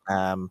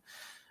 um,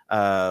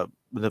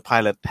 when the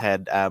pilot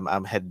had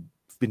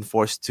been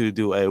forced to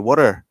do a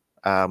water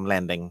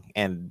landing,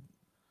 and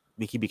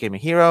he became a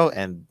hero,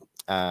 and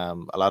a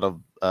lot of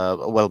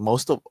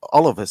most of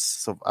all of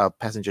his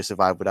passengers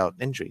survived without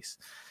injuries.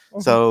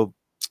 Mm-hmm. So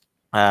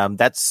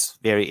that's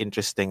very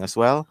interesting as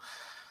well.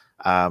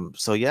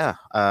 So yeah,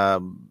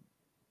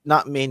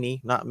 not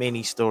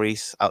many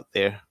stories out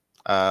there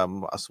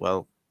as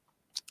well.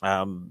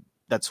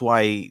 That's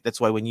why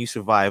when you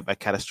survive a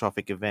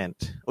catastrophic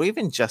event, or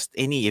even just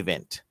any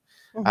event,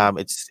 Mm-hmm.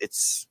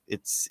 it's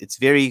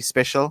very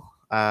special.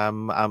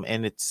 And um,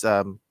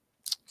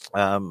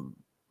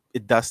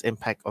 it does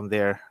impact on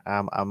their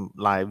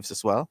lives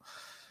as well.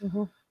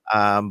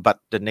 Mm-hmm. But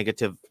the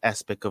negative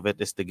aspect of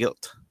it is the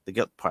guilt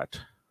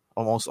part.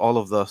 Almost all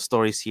of the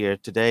stories here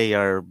today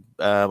are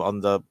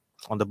on the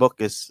book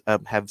is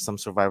have some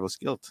survivor's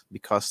guilt,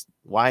 because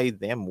why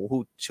them?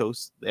 Who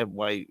chose them?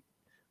 Why?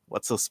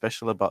 What's so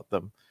special about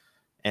them?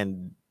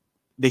 And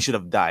they should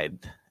have died.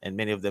 And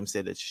many of them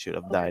said that she should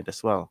have Okay. died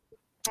as well.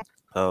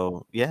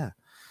 So yeah.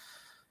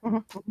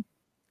 Mm-hmm.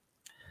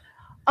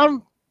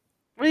 Um,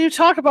 when you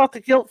talk about the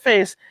guilt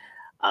phase,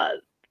 uh,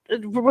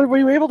 were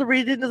you able to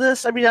read into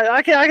this? I mean,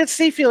 I can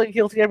see feeling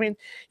guilty. I mean,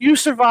 you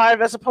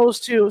survive as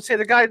opposed to say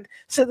the guy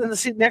sitting in the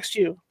seat next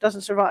to you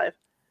doesn't survive.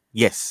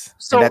 Yes.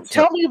 So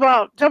tell me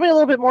a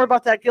little bit more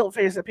about that guilt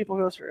phase that people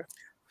go through.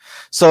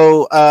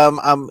 So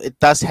it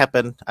does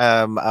happen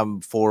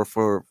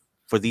for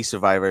these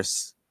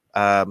survivors.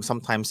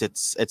 Sometimes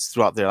it's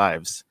throughout their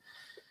lives.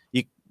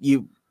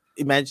 You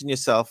imagine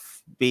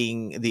yourself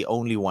being the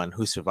only one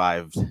who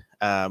survived.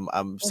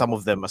 Some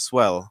of them as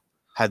well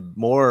had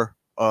more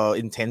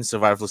intense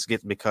survival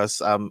skills because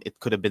it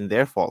could have been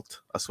their fault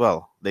as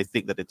well. They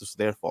think that it was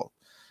their fault,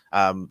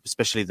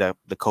 especially the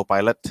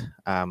co-pilot.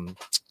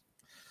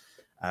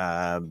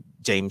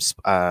 Jim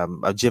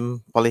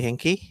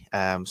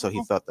Polyhenke. So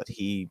he thought that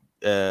he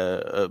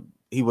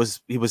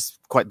was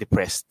quite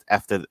depressed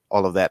after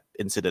all of that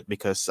incident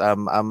because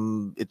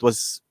it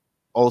was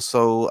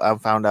also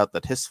found out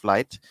that his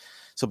flight.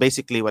 So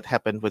basically, what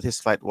happened with his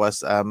flight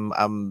was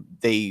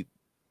they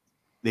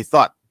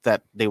thought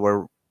that they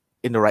were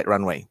in the right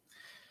runway,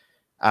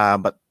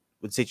 but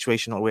with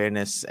situational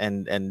awareness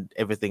and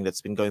everything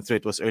that's been going through,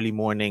 it was early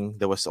morning.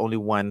 There was only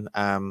one.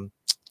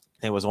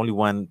 There was only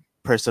one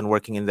person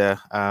working in the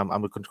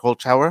control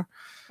tower,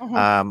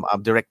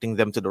 directing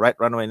them to the right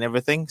runway and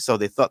everything. So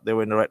they thought they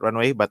were in the right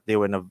runway, but they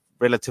were in a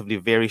relatively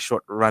very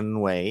short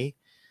runway,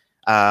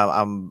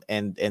 and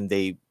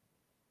they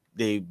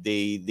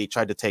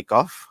tried to take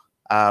off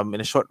in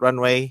a short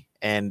runway,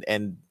 and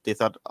they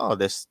thought, oh,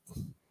 there's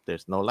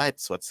no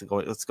lights. What's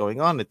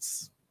going on?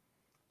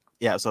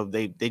 So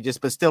they just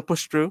but still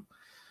pushed through,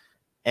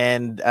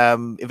 and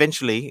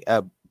eventually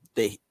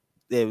they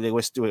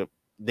were still.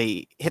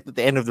 They hit at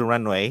the end of the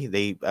runway.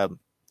 They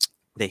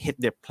hit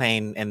their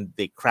plane and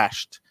they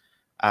crashed.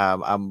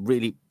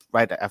 Really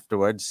right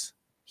afterwards,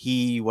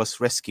 he was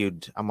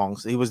rescued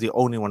he was the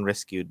only one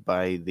rescued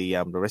by the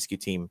rescue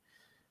team.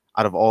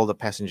 Out of all the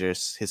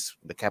passengers,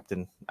 the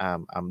captain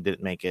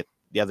didn't make it.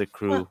 The other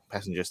crew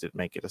passengers didn't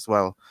make it as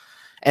well.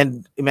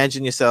 And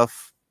imagine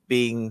yourself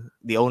being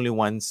the only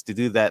ones to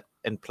do that,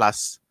 and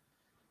plus,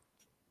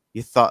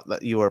 you thought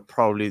that you were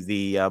probably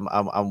the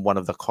one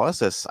of the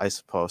causes, I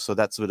suppose. So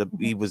that's what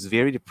he was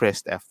very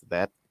depressed after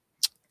that,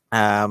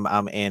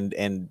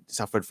 and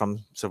suffered from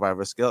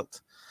survivor's guilt.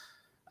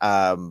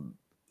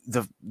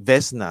 The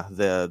Vesna,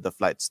 the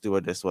flight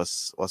stewardess,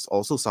 was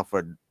also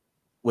suffered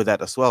with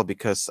that as well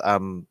because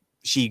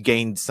she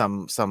gained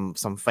some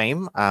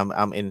fame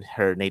in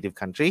her native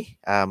country,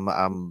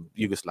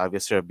 Yugoslavia,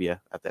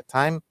 Serbia at that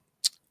time,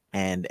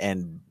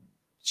 and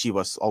she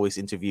was always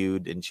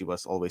interviewed, and she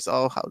was always,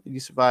 oh, how did you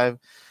survive?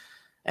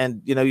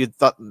 And you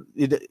thought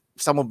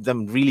some of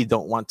them really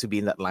don't want to be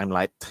in that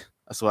limelight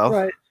as well.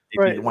 Right.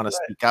 They didn't want to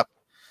speak up.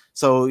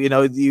 So you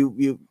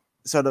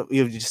sort of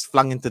you just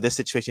flung into this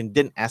situation,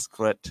 didn't ask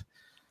for it.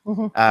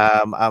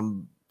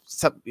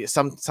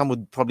 Some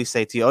would probably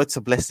say to you, oh, it's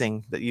a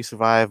blessing that you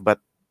survive, but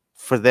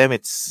for them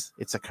it's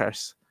a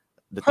curse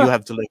that you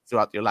have to live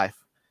throughout your life.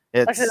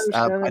 I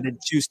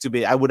didn't choose to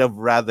be. I would have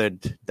rather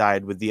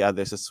died with the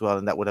others as well,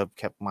 and that would have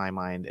kept my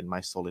mind and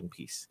my soul in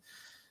peace.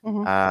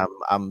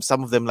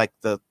 Some of them, like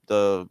the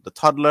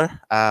toddler,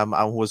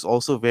 who was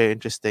also very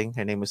interesting.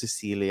 Her name was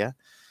Cecilia.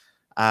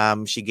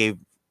 She gave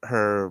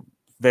her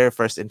very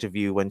first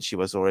interview when she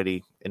was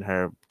already in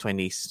her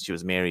 20s. She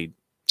was married,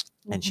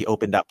 and she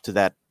opened up to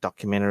that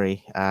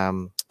documentary,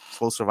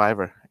 Full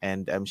Survivor,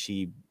 and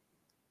she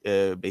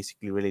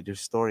basically related her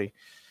story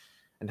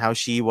and how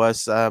she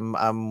was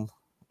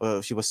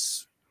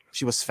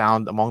she was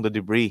found among the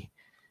debris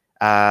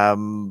of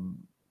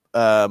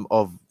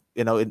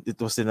it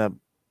was in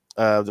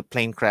the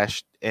plane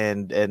crashed,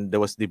 and there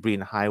was debris in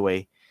the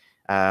highway,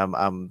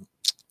 and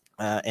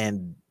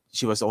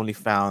she was only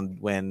found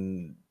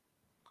when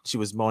she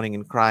was moaning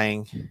and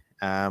crying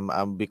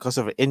because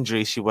of her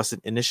injury. She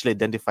wasn't initially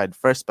identified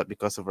first, but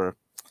because of her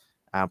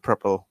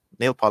purple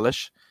nail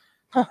polish,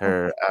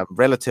 her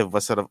relative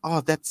was sort of, oh,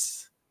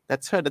 that's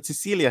her, that's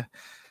Cecilia.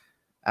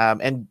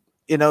 And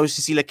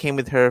Cecilia came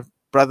with her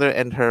brother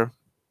and her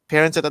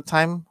parents at the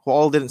time, who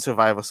all didn't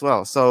survive as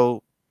well.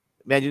 So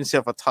imagine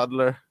yourself a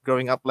toddler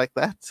growing up like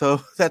that.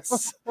 So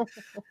that's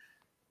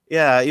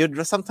yeah.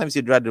 Sometimes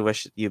you'd rather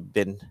wish you've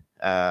been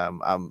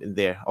in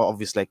there.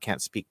 Obviously, I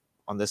can't speak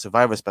on the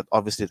survivors, but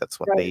obviously that's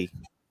what they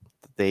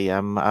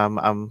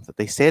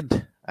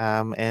said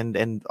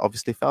and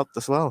obviously felt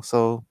as well.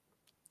 So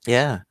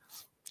yeah.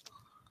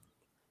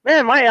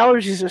 Man, my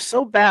allergies are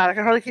so bad. I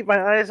can hardly keep my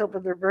eyes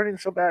open. They're burning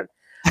so bad.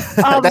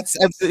 That's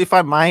if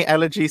my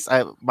allergies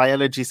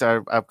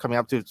are coming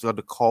up to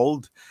the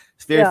cold.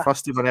 It's very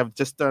frosty when I've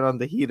just turned on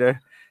the heater.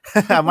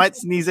 I might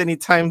sneeze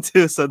anytime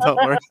too, so don't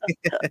worry.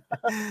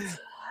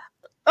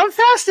 I'm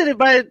fascinated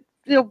by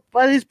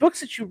these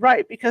books that you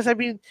write, because I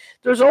mean,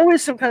 there's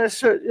always some kind of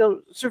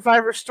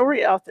survivor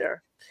story out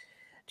there.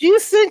 Do you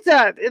think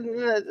that?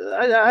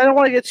 I don't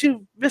want to get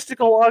too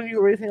mystical on you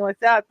or anything like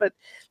that, but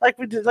like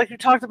you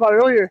talked about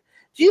earlier,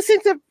 do you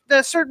think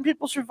that certain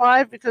people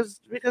survive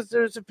because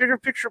there's a bigger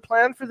picture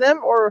plan for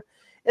them, or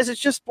is it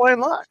just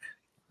blind luck?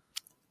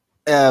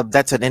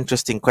 That's an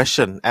interesting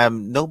question.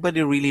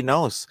 Nobody really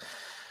knows,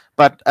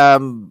 But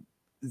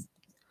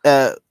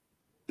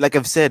like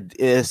I've said,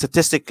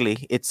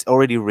 statistically, it's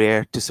already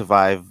rare to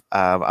survive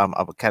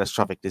a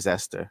catastrophic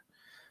disaster.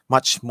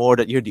 Much more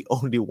that you're the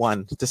only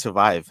one to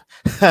survive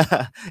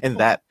in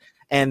that,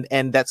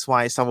 and that's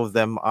why some of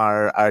them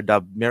are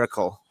dubbed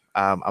miracle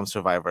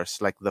survivors.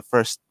 Like the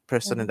first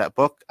person in that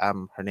book,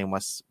 her name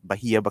was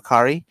Bahia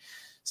Bakari,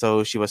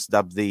 so she was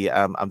dubbed the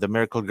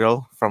miracle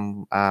girl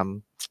from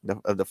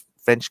the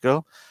French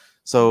girl.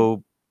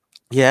 So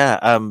yeah,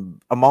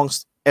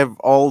 amongst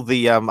all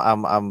the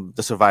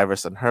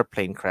survivors on her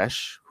plane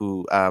crash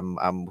who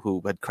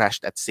had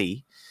crashed at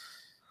sea,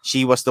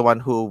 she was the one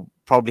who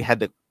probably had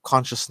the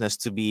consciousness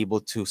to be able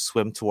to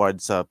swim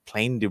towards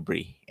plane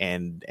debris,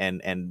 and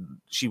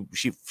she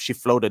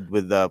floated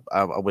with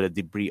the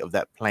debris of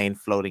that plane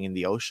floating in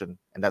the ocean,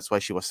 and that's why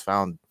she was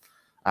found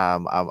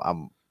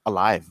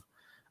alive,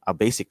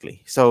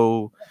 basically.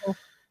 So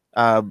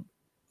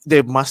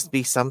there must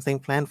be something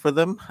planned for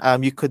them.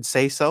 You could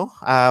say so.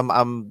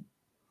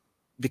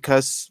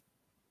 Because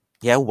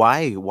yeah,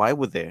 why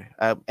would there?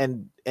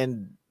 And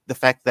the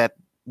fact that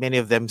many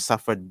of them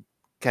suffered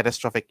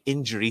catastrophic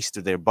injuries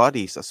to their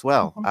bodies as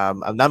well.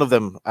 None of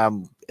them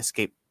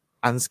escaped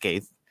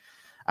unscathed.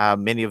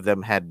 Many of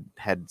them had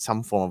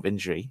some form of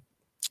injury,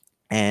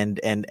 and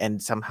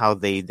somehow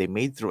they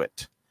made through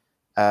it.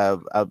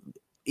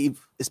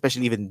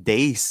 Especially even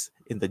days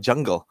in the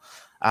jungle.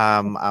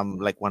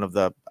 Like one of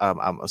the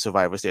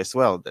survivors there as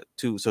well.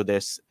 Too. So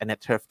there's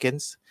Annette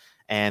Herfkins,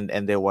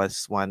 and there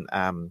was one.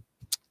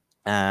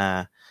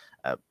 Uh,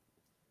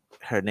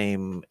 her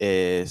name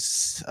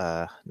is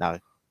now.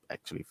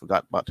 Actually,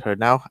 forgot about her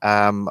now.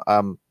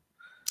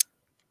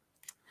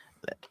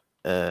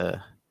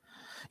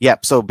 Yeah.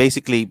 So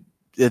basically,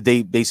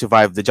 they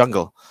survived the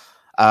jungle.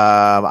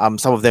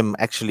 Some of them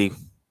actually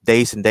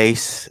days and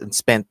days and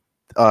spent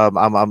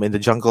in the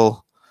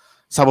jungle.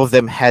 Some of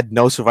them had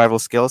no survival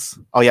skills.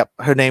 Oh yeah,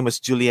 her name was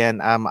Julianne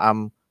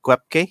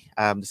Guepke,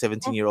 the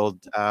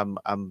 17-year-old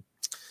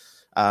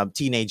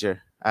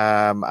teenager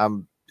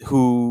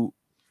who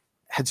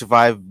had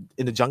survived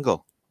in the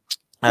jungle.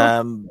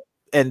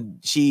 And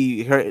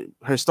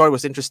her story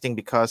was interesting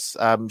because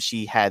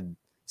she had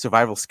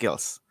survival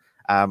skills.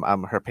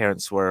 Her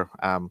parents were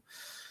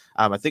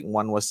I think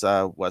one was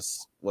a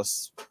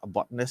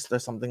botanist or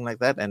something like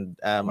that,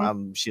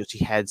 and she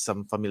had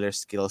some familiar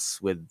skills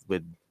with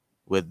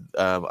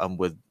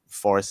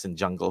forests and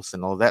jungles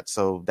and all that,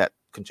 so that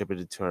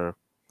contributed to her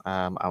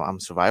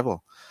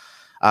survival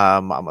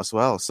as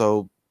well.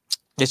 So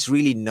there's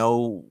really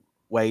no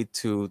way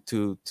to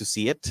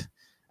see it.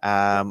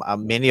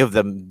 Many of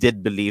them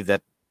did believe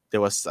that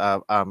there was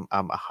a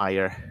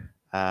higher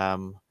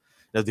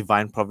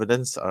divine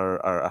providence or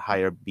a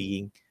higher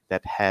being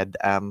that had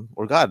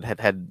or God had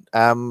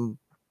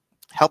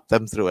helped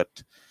them through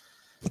it.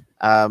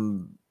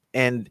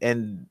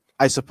 And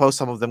I suppose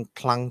some of them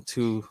clung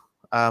to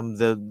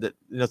the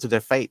to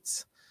their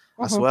fates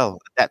as well,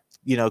 that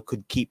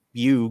could keep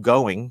you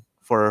going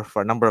for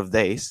a number of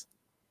days,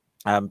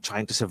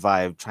 trying to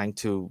survive, trying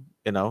to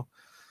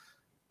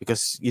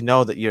because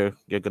that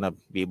you're gonna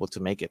be able to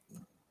make it.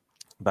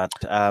 But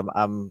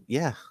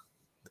yeah,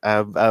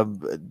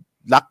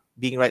 luck,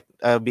 being right,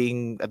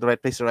 being at the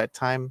right place at the right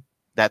time,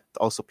 that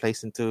also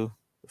plays into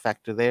the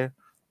factor there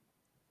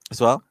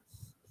as well.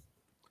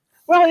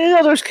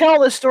 Well, there's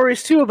countless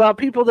stories too about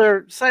people that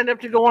are signed up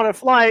to go on a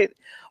flight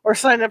or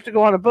signed up to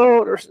go on a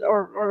boat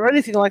or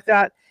anything like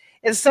that,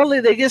 and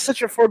suddenly they get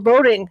such a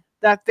foreboding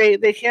that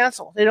they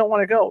cancel. They don't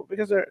want to go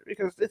because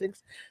they think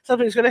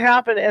something's going to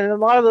happen, and in a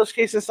lot of those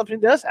cases, something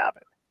does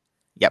happen.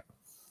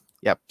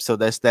 Yep. So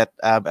there's that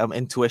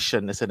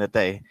intuition, isn't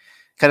it?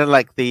 Kind of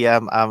like the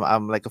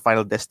like a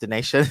Final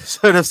Destination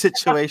sort of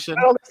situation.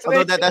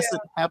 Although that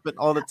doesn't happen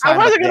all the time.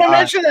 I wasn't going to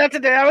mention that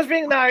today. I was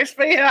being nice,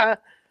 but yeah.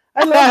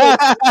 I love it.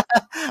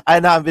 I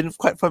know, I've been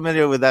quite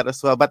familiar with that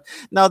as well. But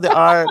no, there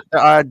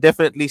are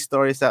definitely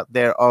stories out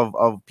there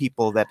of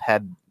people that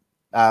had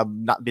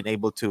not been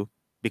able to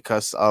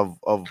because of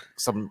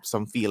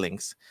some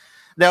feelings.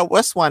 There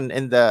was one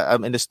in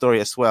the story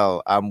as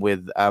well,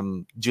 with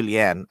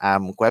Julianne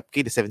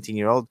Guepke, the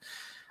 17-year-old.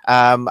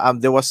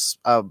 There was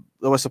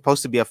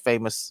supposed to be a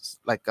famous,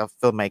 like a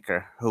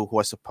filmmaker who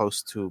was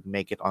supposed to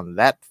make it on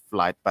that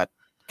flight, but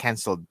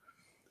canceled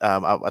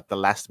at the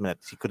last minute.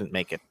 He couldn't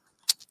make it.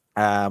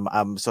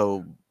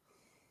 So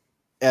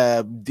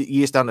the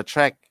years down the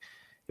track,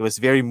 he was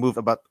very moved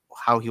about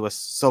how he was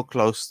so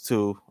close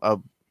to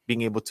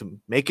being able to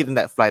make it in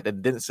that flight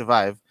and didn't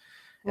survive.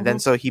 And then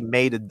so he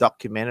made a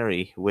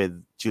documentary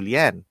with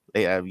Julianne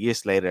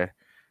years later,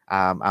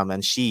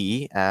 and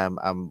she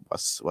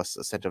was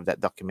the center of that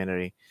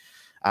documentary,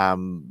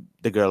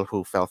 the girl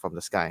who fell from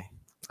the sky.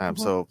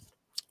 So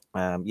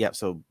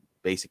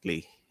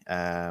basically,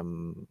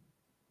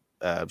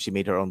 she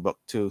made her own book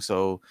too.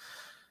 So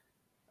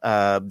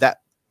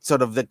that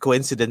sort of the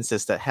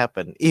coincidences that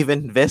happen.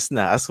 Even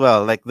Vesna as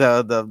well, like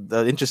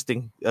the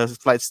interesting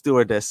flight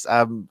stewardess.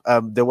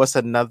 There was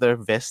another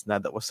Vesna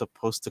that was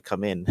supposed to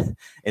come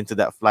into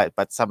that flight,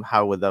 but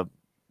somehow with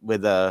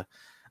a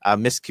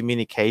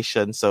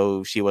miscommunication.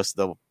 So she was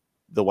the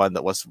one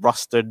that was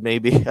rostered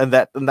maybe in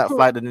that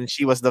flight, and then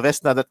she was the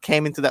Vesna that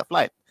came into that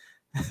flight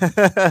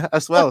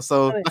as well.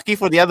 So lucky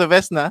for the other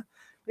Vesna,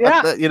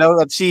 Yeah.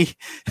 that she.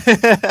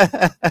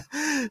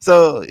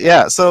 So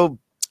yeah, so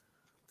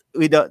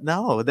we don't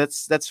know.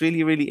 That's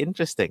really really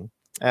interesting.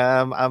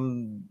 Um,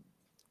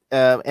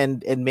 um,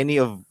 and many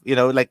of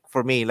like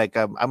for me, like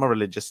I'm a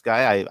religious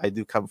guy. I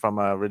do come from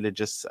a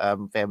religious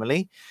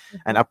family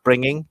and Mhm.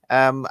 upbringing.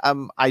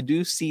 I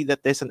do see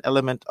that there's an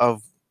element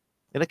of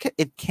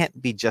it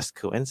can't be just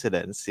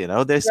coincidence.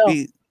 No. This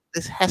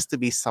has to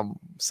be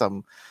some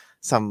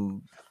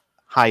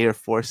higher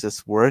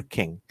forces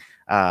working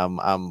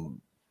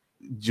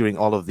during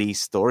all of these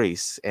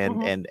stories, and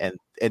Mhm. and and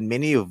and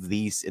many of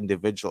these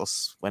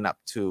individuals went up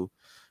to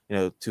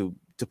to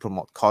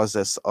promote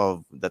causes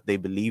of that they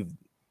believe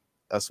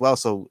as well.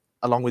 So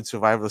along with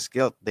survivor's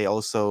guilt, they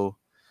also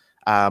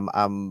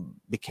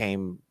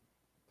became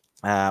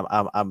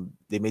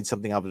they made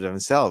something out of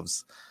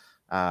themselves.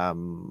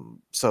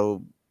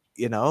 So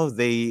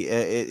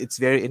it's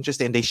very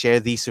interesting. They share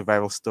these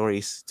survival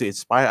stories to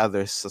inspire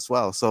others as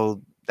well.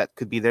 So that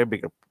could be their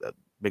bigger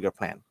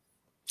plan.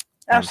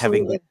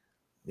 Having Absolutely. that,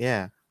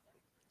 yeah,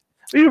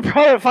 We were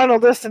probably Final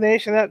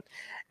Destination. That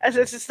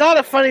it's not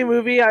a funny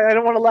movie. I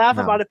don't want to laugh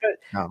no, about it, but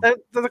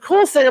no, the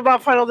coolest thing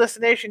about Final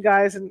Destination,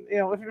 guys, and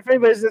if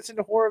anybody's that's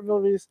into horror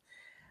movies,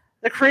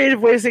 the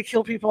creative ways they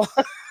kill people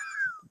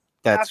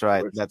that's right,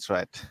 afterwards. that's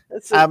right.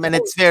 It's And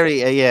it's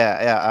very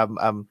yeah.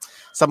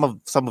 Some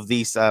of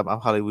these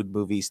Hollywood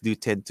movies do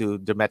tend to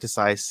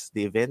dramatize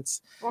the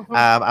events. mhm.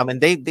 I mean,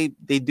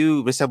 they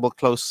do resemble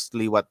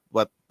closely what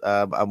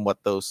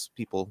those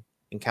people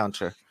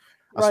encounter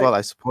as Right. well,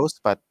 I suppose.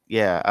 But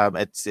yeah,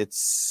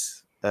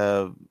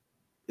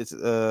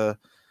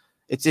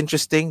 it's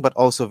interesting, but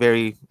also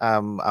very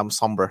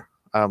somber.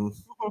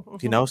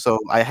 Mhm. So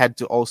I had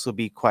to also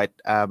be quite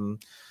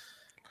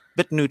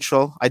bit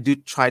neutral. I do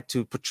try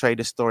to portray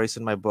the stories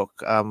in my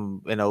book,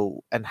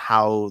 and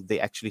how they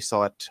actually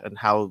saw it, and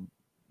how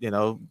you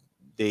know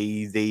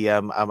they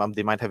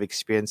might have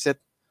experienced it.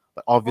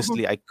 But Mhm.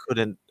 obviously, I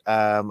couldn't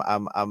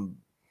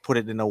put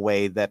it in a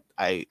way that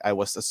I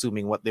was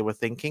assuming what they were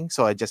thinking.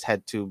 So I just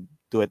had to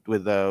do it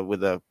with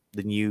the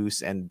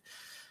news and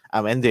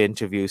the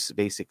interviews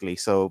basically.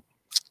 So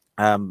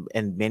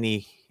and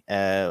many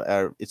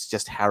it's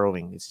just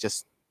harrowing. It's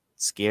just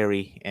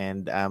scary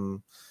and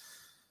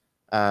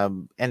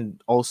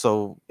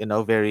also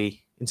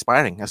very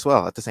inspiring as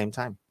well at the same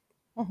time.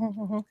 Mhm.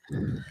 Mhm.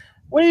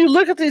 When you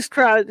look at these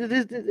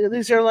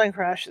airline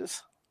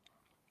crashes,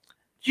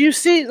 do you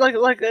see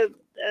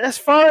as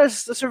far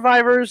as the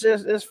survivors,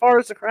 as far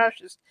as the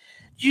crashes,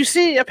 do you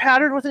see a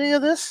pattern with any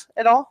of this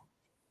at all?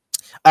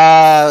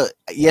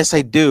 Yes,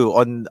 I do.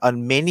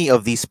 On many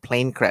of these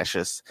plane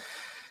crashes,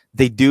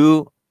 they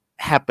do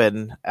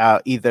happen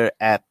either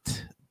at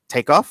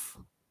takeoff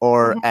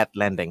or Mhm. at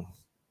landing.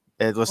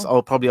 It was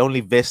Mhm. probably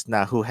only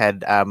Vesna who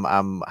had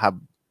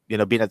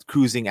have been at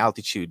cruising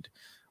altitude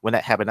when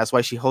that happened. That's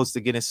why she holds the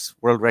Guinness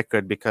World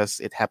Record, because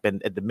it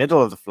happened at the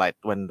middle of the flight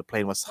when the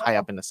plane was high Mhm.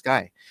 up in the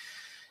sky.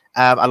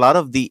 A lot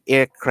of the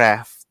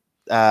aircraft,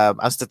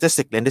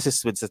 statistically, and this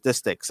is with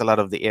statistics, a lot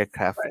of the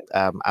aircraft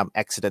Right.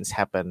 accidents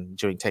happen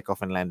during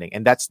takeoff and landing,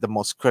 and that's the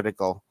most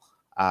critical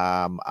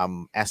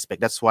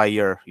aspect. That's why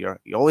you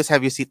always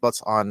have your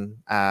seatbelts on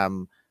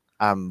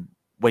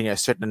when you're a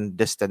certain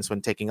distance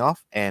when taking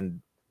off,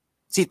 and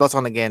seatbelts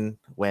on again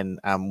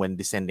when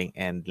descending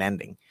and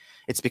landing.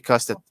 It's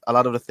because that a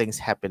lot of the things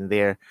happen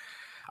there.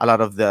 A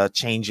lot of the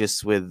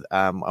changes with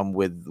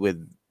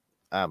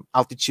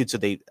altitude, so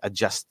they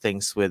adjust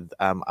things with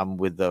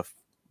the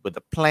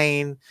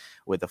plane,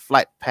 with the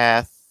flight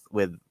path,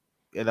 with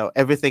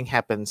everything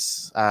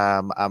happens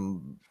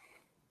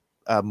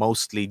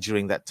mostly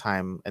during that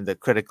time, and the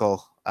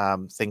critical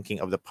thinking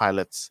of the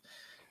pilots.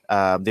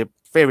 They're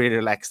very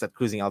relaxed at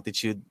cruising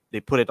altitude.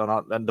 They put it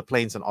on the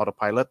planes on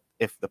autopilot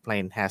if the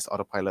plane has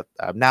autopilot.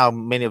 Now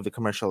many of the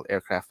commercial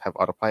aircraft have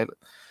autopilot,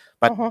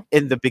 but Mhm.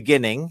 in the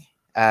beginning,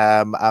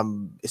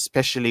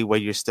 especially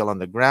when you're still on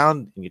the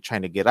ground and you're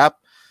trying to get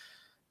up,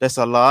 there's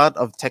a lot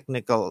of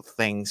technical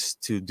things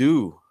to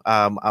do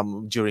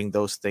during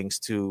those things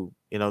to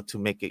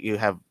make it, you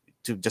have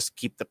to just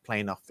keep the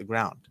plane off the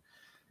ground,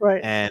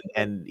 Right.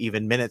 and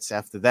even minutes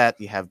after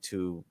that you have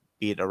to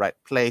be at the right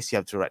place, you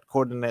have to right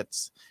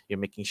coordinates, you're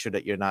making sure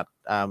that you're not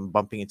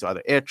bumping into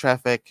other air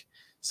traffic.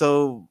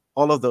 So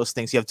all of those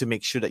things, you have to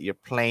make sure that your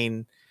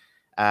plane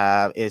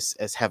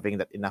is having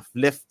that enough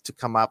lift to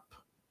come up,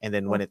 and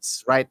then when Mhm.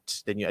 it's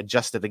right, then you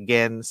adjust it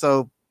again.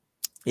 So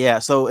yeah,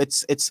 so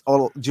it's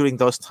all during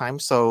those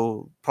times.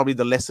 So probably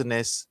the lesson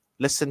is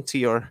listen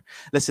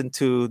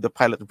to the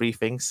pilot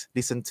briefings,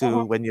 listen to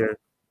Mhm. when you're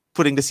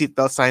putting the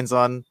seatbelt signs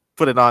on,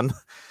 put it on.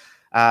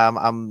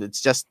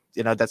 It's just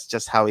that's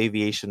just how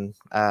aviation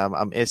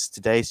is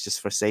today. It's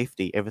just for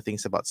safety.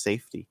 Everything's about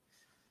safety.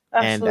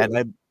 and and Absolutely.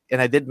 i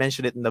and I did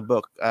mention it in the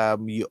book.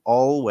 You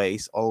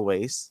always,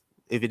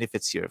 even if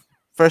it's your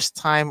first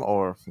time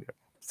or your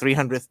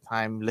 300th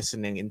time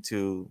listening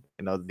into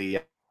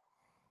the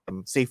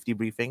safety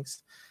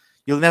briefings.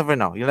 You'll never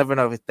know. You'll never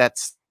know if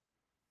that's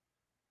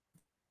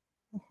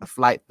a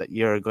flight that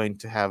you're going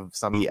to have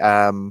some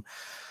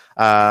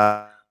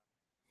that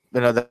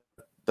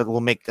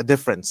will make a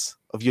difference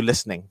of you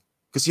listening,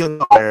 because you'll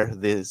know where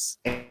this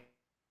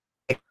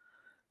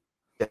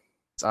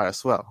are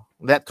as well.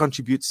 That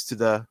contributes to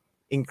the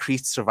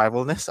increased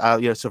survivalness,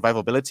 your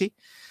survivability.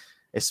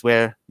 Is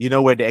where you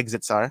know where the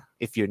exits are.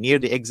 If you're near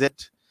the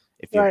exit,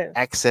 if you have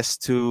access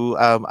to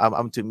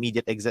to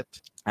immediate exit,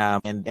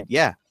 and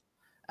yeah,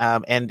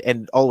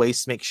 and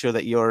always make sure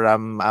that you're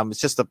it's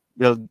just a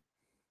real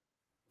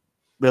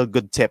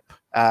good tip.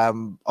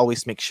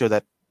 Always make sure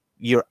that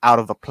you're out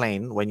of a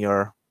plane when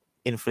you're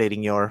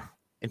inflating your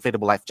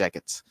inflatable life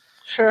jackets.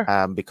 Sure.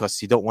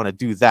 Because you don't want to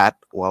do that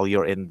while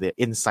you're in the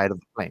inside of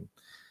the plane.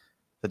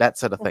 So that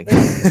sort of thing.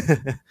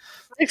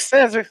 Makes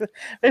sense.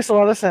 Makes a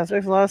lot of sense.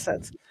 Makes a lot of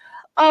sense.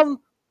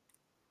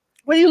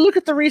 When you look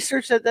at the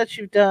research that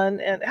you've done,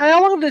 and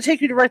how long did it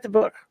take you to write the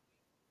book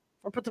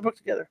or put the book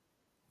together?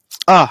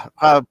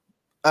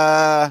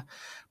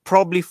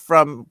 Probably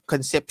from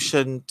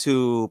conception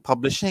to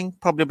publishing,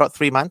 probably about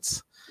 3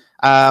 months.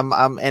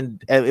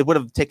 And it would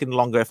have taken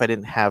longer if I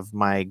didn't have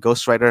my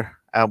ghostwriter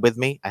with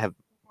me. I have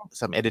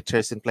some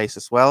editors in place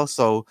as well,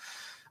 so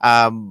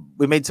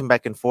we made some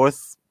back and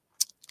forth.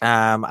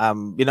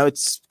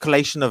 It's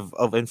collation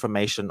of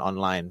information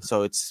online,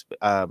 so it's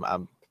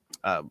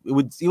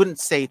you wouldn't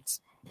say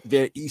it's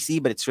very easy,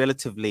 but it's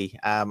relatively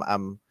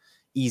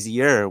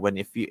easier when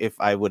if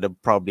I would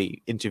have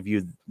probably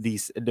interviewed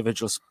these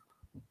individuals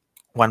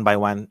one by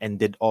one and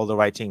did all the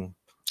writing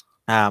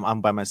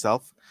by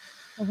myself.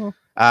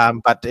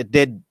 But it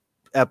did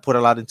put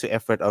a lot into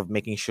effort of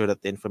making sure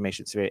that the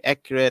information is very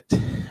accurate,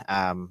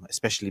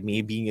 especially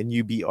me being a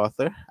newbie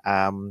author,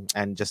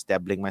 and just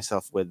dabbling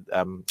myself with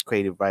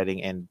creative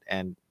writing and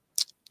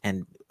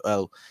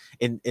well,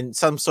 in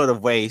some sort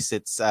of ways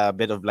it's a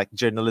bit of like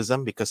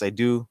journalism, because I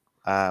do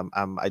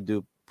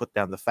put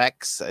down the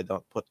facts. I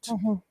don't put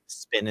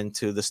spin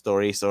into the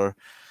stories or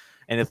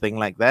anything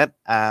like that.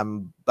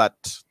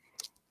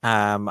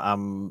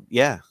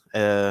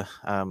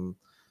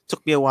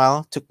 Took me a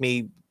while. Took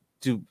me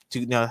to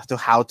to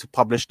how to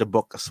publish the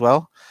book as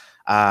well,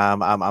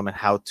 and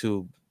how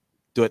to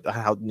do it,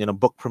 how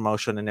book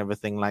promotion and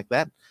everything like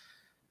that.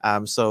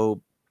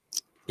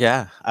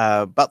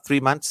 About 3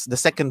 months. The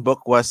second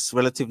book was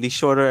relatively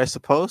shorter, I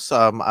suppose,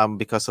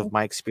 because of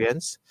my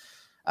experience.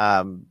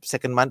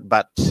 Second month,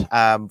 but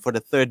for the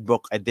third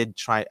book,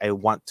 I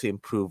want to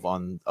improve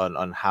on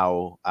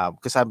how,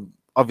 because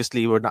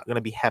obviously we're not going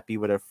to be happy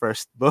with our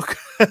first book.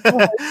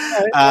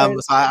 Right.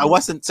 So I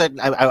wasn't certain.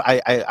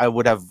 I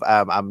would have,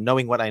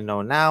 knowing what I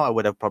know now, I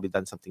would have probably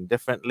done something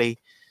differently.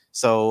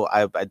 So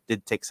I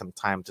did take some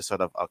time to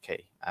sort of,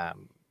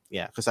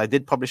 because I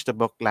did publish the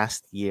book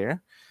last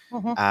year.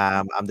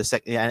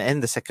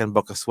 The second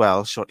book as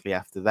well shortly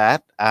after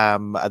that.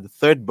 The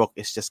third book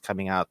is just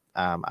coming out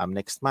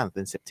next month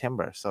in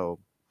September. So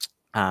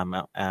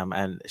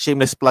and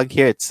shameless plug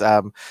here, it's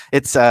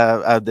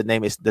the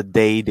name is The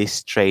Day They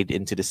Strayed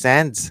into the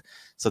Sands.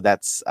 So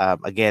that's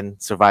again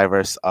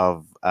survivors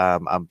of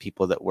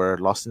people that were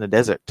lost in the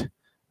desert.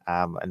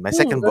 And my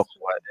second book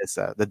is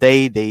The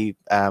Day They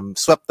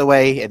Swept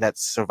Away, and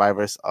that's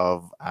survivors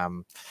of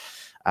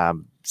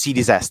sea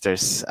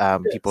disasters.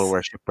 Yes. People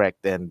were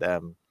shipwrecked and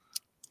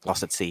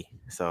lost at sea.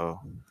 So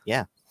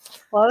yeah,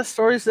 a lot of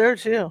stories there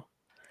too.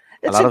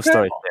 It's a lot of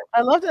stories there.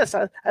 I love this.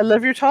 I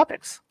love your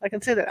topics. I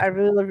can say that I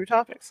really love your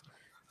topics.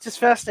 It's just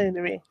fascinating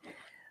to me.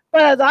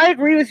 But I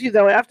agree with you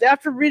though.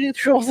 After reading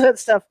through all that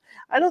stuff,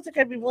 I don't think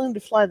I'd be willing to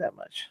fly that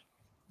much.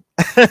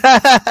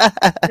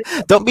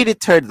 Don't be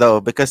deterred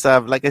though, because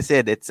like I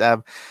said, it's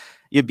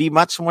you'd be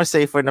much more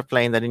safer in a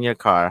plane than in your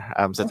car,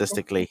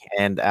 statistically.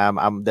 And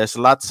there's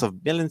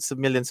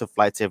millions of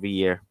flights every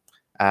year,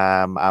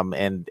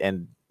 and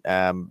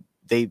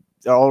they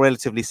are all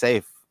relatively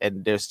safe.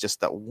 And there's just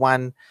that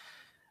one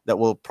that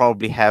will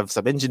probably have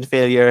some engine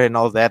failure and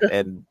all that.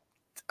 And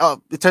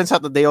it turns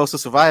out that they also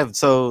survived.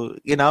 So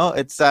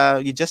it's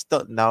you just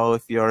don't know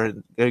if you're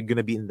going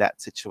to be in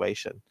that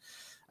situation.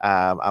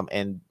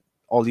 And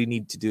all you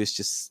need to do is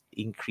just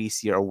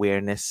increase your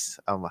awareness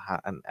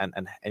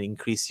and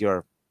increase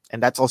your,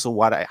 and that's also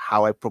what I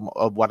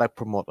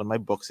promote on my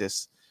books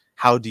is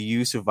how do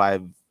you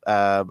survive,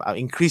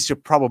 increase your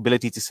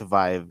probability to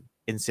survive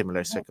in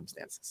similar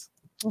circumstances.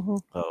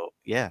 So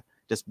yeah,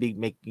 just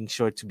making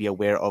sure to be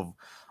aware of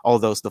all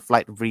those, the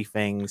flight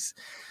briefings.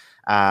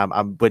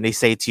 When they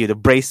say to you the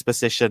brace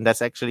position,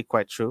 that's actually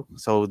quite true.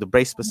 So the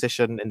brace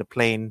position in the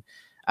plane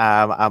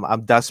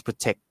does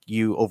protect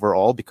you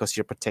overall, because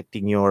you're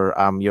protecting your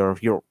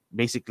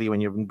basically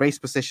when you're in brace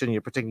position,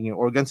 you're protecting your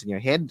organs in your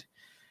head,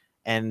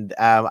 and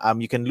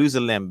you can lose a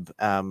limb,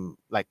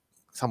 like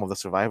some of the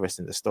survivors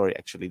in the story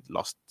actually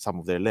lost some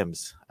of their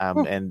limbs,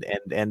 and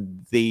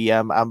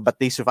but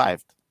they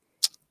survived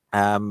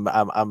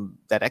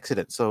that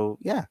accident. So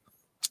yeah,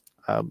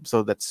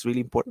 so that's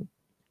really important.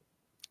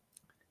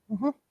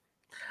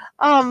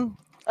 I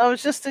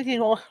was just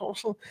thinking,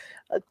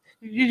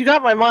 you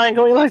got my mind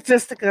going like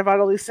this, thinking about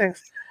all these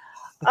things.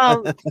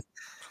 Um,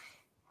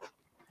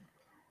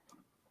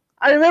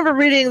 I remember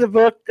reading the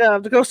book,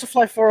 The Ghost of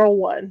Flight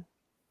 401,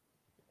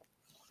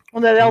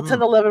 when that Mm.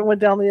 L-1011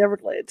 went down the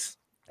Everglades,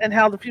 and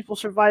how the people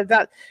survived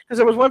that. Because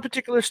there was one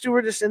particular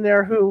stewardess in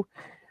there who,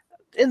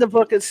 in the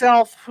book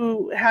itself,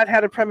 who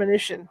had a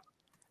premonition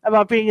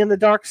about being in the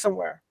dark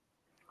somewhere,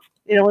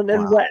 and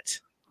Wow. wet.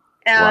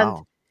 And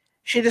Wow.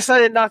 she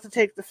decided not to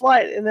take the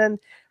flight. And then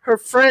her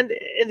friend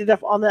ended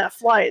up on that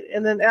flight.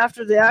 And then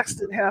after the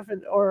accident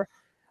happened, or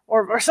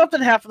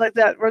something happened like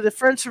that, where the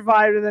friend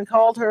survived and then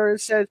called her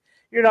and said,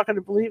 "You're not going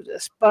to believe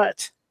this,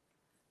 but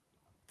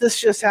this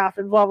just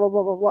happened, blah, blah,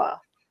 blah, blah, blah."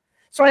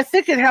 So I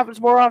think it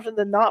happens more often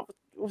than not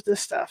with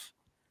this stuff.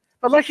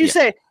 But like you Yeah.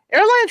 say,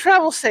 airline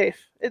travel's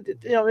safe. It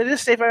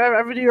is safe.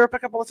 I've been to Europe a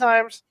couple of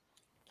times.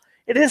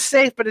 It is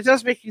safe, but it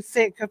does make you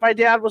think. Because my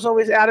dad was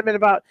always adamant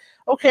about,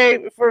 okay,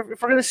 if we're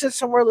going to sit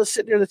somewhere, let's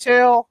sit near the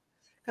tail,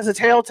 because the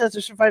tail tends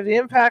to survive the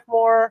impact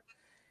more.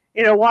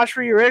 Watch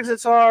where your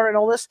exits are and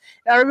all this.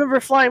 And I remember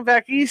flying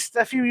back east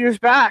a few years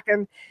back,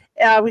 and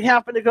we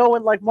happened to go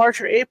in like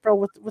March or April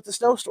with the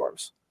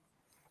snowstorms.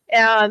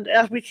 And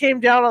as we came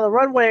down on the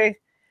runway,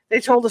 they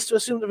told us to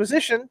assume the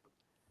position.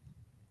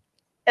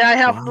 And I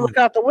happened to Wow. look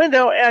out the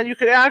window, and you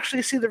could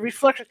actually see the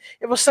reflection.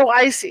 It was so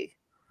icy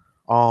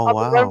Oh, on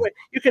the wow. runway.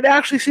 You could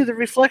actually see the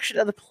reflection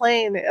of the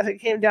plane as it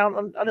came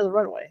down under the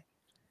runway.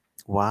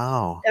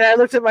 Wow. And I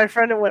looked at my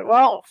friend and went,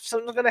 well, if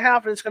something's going to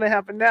happen, it's going to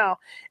happen now.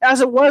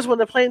 As it was, when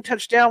the plane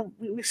touched down,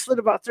 we slid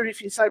about 30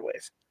 feet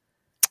sideways.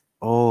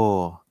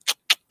 Oh,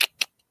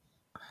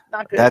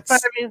 Not good. that's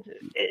But I mean,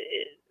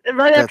 and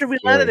right after we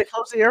landed, scary. they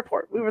closed the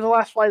airport. We were the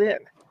last flight in.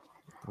 It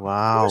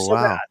Wow. was so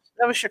Wow. bad.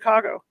 That was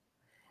Chicago.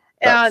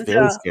 That's And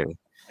very scary.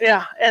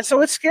 yeah, and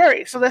so it's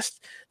scary. So this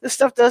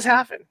stuff does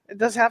happen. It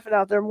does happen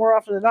out there more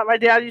often than not. My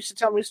dad used to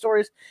tell me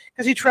stories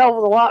because he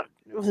traveled a lot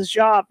with his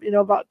job,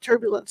 about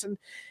turbulence and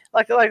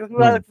like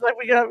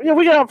Mm.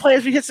 we get on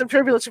planes, we hit some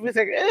turbulence, and we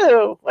think,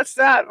 ew, what's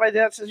that? My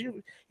dad says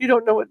you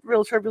don't know what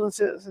real turbulence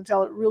is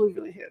until it really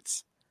really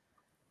hits.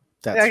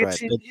 And I That's can right.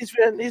 see he's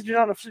been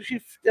on a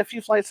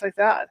few flights like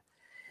that.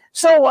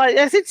 So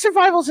I think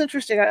survival is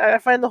interesting. I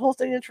find the whole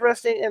thing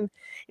interesting, and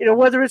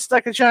whether it's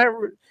like a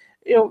giant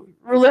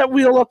roulette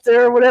wheel up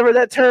there or whatever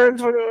that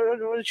turns when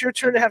it's your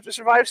turn to have to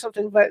survive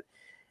something. But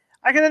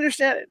I can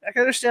understand it. I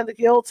can understand the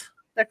guilt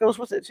that goes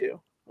with it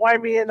too. Why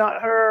me and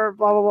not her?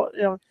 Blah blah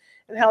blah.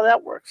 And how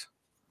that works.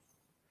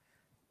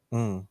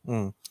 Mm,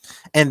 mm.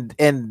 And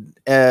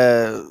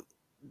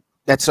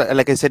that's right.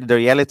 Like I said, the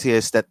reality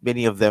is that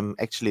many of them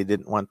actually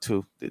didn't want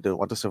to. They don't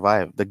want to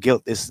survive. The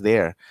guilt is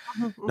there,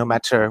 no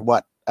matter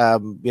what.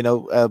 And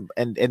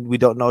we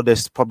don't know.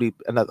 There's probably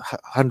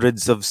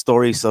hundreds of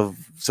stories of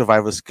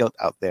survivors' guilt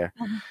out there,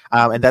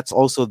 and that's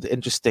also the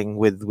interesting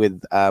with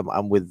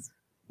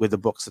the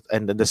books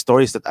and the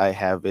stories that I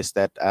have is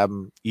that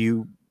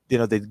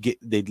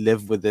they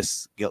live with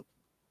this guilt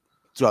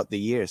throughout the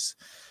years,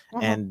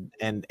 and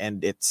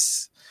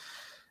it's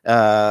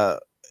a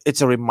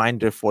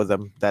reminder for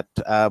them that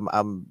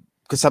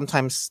because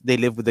sometimes they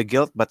live with the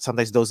guilt, but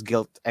sometimes those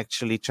guilt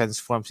actually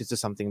transforms into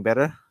something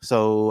better.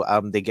 So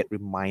they get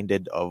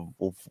reminded of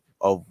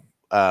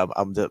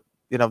the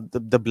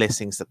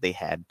blessings that they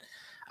had,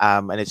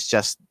 and it's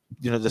just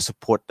the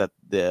support that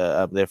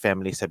their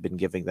families have been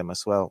giving them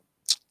as well.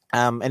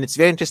 And it's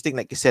very interesting,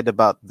 like you said,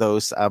 about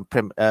those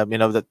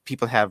that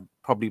people have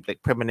probably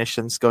like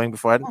premonitions going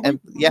before, and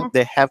yeah,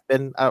 there have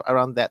been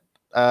around that.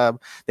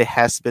 There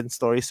has been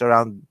stories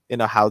around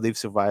how they've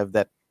survived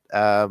that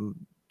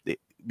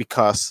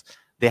because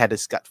they had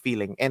this gut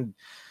feeling. And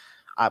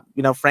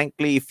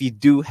frankly, if you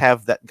do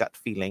have that gut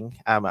feeling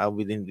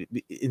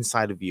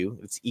inside of you,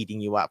 it's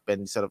eating you up,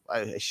 and sort of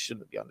I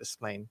shouldn't be on this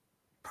plane,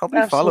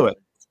 probably follow it.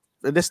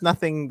 There's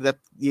nothing that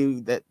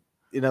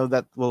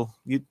will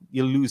you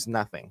lose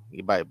nothing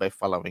by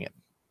following it.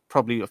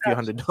 Probably a few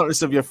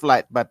 $100s of your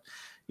flight, but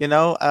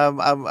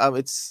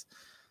it's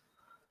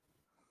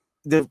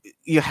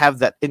you have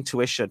that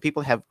intuition.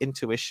 People have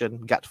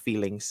intuition, gut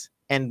feelings,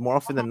 and more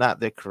often than not,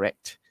 they're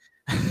correct.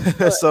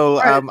 So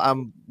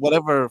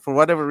for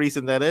whatever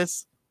reason that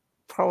is,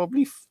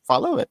 probably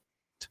follow it.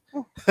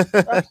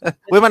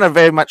 Women are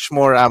very much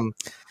more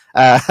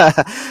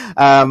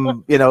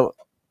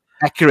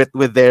accurate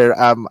with their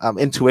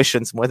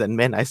intuitions more than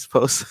men, I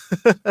suppose.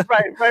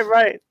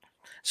 Right.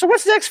 So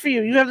what's next for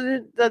you? You have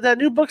the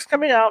new books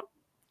coming out.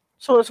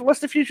 So what's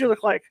the future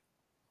look like?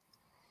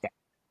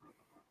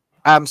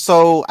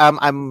 So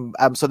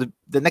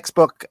the next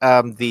book,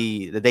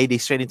 the Day They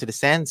Strayed into the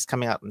Sands, is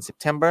coming out in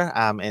September.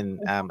 In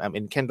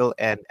Kindle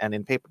and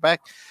in paperback.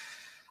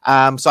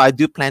 So I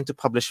do plan to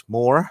publish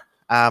more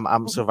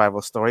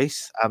survival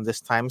stories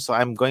this time. So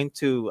I'm going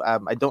to.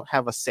 I don't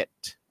have a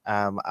set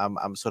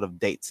sort of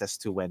dates as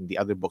to when the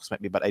other books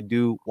might be, but I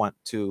do want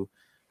to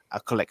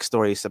collect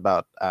stories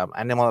about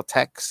animal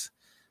attacks.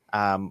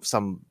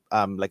 Some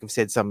like I've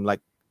said, some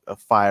like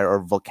fire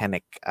or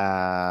volcanic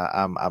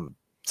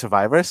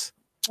survivors.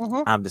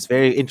 There's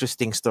very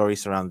interesting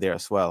stories around there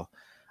as well.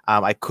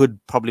 I could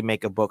probably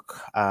make a book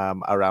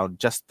around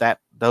just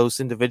those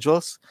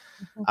individuals.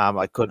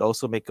 I could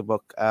also make a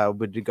book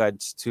with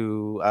regards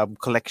to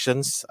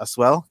collections as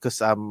well,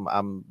 because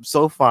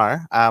so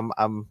far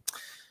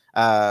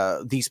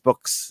these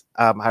books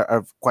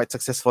are quite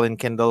successful in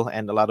Kindle,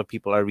 and a lot of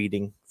people are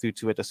reading through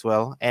to it as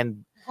well.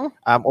 And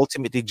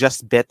ultimately,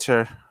 just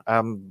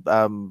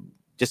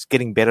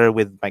getting better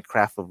with my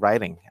craft of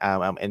writing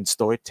and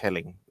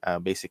storytelling,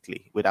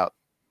 basically, without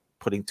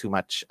putting too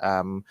much.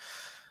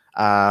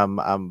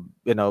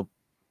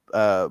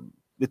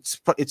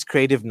 It's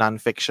creative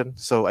nonfiction,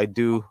 so I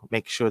do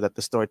make sure that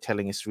the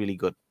storytelling is really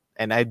good,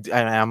 and I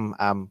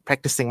am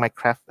practicing my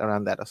craft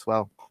around that as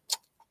well.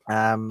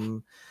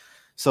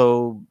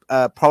 So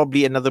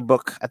probably another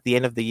book at the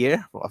end of the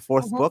year, a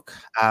fourth book.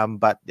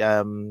 But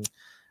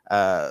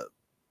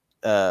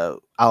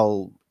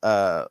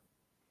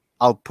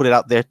I'll put it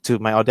out there to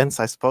my audience,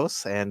 I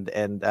suppose, and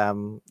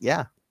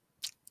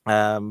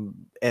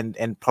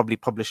probably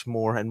publish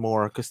more and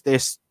more, because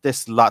there's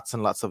lots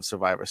and lots of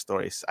survivor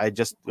stories.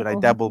 When I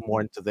dabble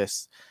more into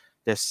this,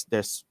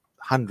 there's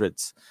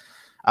hundreds,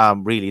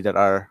 really, that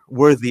are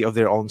worthy of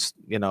their own,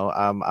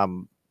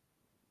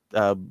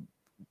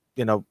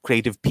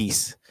 creative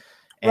piece,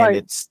 and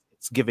it's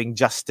giving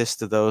justice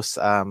to those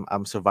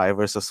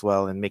survivors as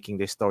well, and making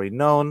their story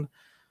known,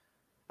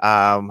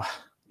 and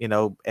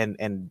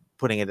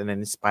putting it in an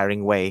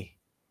inspiring way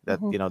that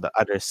the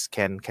others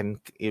can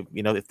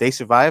if they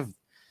survive,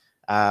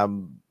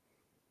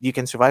 you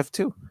can survive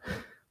too.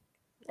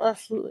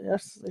 Absolutely.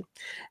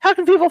 How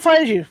can people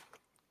find you?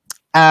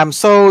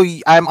 So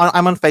I'm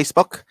on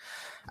Facebook.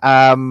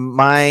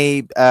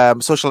 My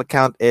social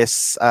account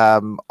is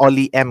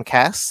Ollie M.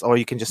 Cass, or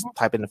you can just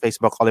type in the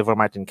Facebook Oliver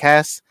Martin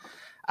Cass.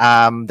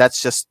 That's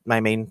just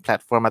my main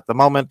platform at the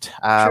moment.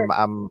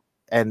 Sure.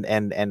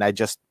 And I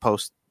just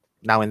post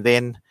now and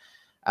then.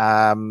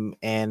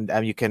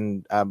 And you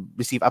can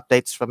receive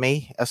updates from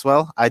me as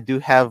well. I do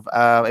have,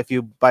 if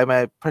you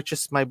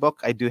purchase my book,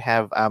 I do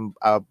have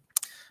a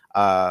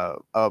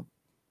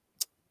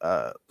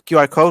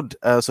QR code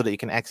so that you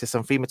can access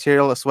some free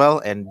material as well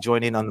and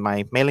join in on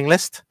my mailing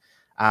list.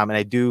 And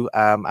I do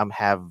I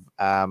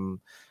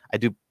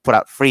do put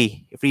out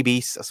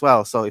freebies as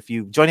well. So if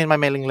you join in my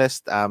mailing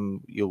list,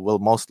 you will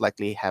most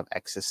likely have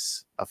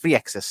free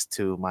access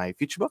to my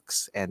future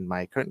books and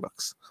my current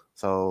books.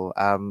 So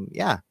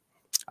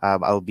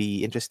I'll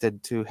be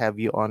interested to have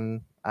you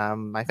on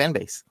my fan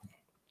base.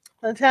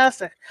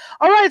 Fantastic.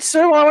 All right,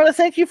 sir. Well, I want to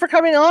thank you for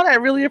coming on. I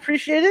really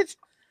appreciate it.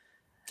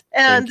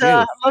 And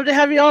I'd love to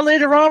have you on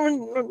later on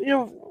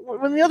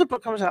when the other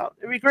book comes out.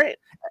 It'd be great.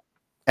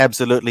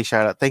 Absolutely,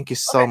 Charlotte. Thank you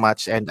so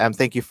much. And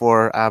thank you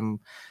for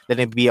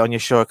letting me be on your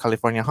show,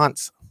 California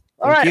Haunts.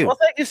 All right. Well,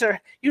 thank you, sir.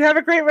 You have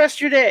a great rest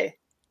of your day.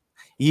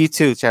 You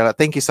too, Charlotte.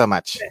 Thank you so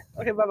much.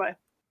 Okay, bye-bye.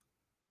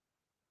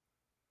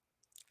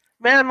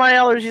 Man, my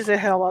allergies are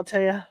hell, I'll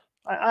tell you.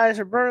 My eyes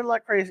are burning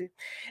like crazy.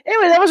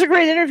 Anyway, that was a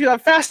great interview. I'm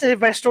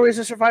fascinated by stories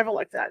of survival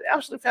like that.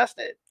 Absolutely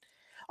fascinated.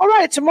 All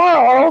right,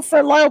 tomorrow, our old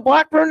friend Lyle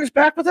Blackburn is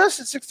back with us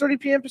at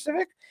 6:30 p.m.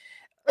 Pacific.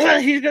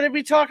 He's going to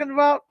be talking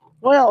about,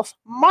 what else?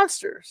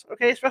 Monsters,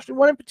 okay? Especially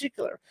one in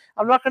particular.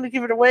 I'm not going to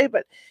give it away,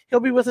 but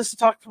he'll be with us to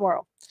talk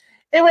tomorrow.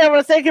 Anyway, I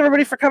want to thank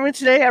everybody for coming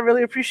today. I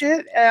really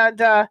appreciate it.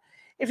 And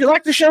if you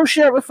like the show,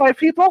 share it with 5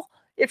 people.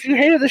 If you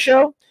hated the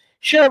show,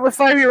 share it with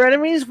 5 of your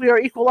enemies. We are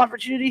equal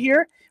opportunity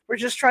here. We're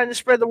just trying to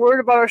spread the word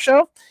about our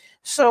show.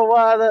 So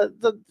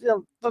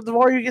the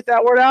more you get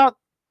that word out,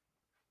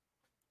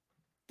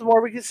 the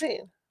more we get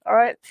seen. All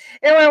right.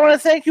 Anyway, I want to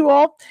thank you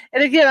all.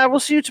 And again, I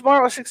will see you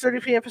tomorrow at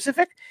 6:30 p.m.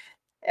 Pacific.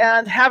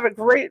 And have a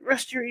great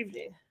rest of your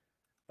evening.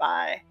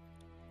 Bye.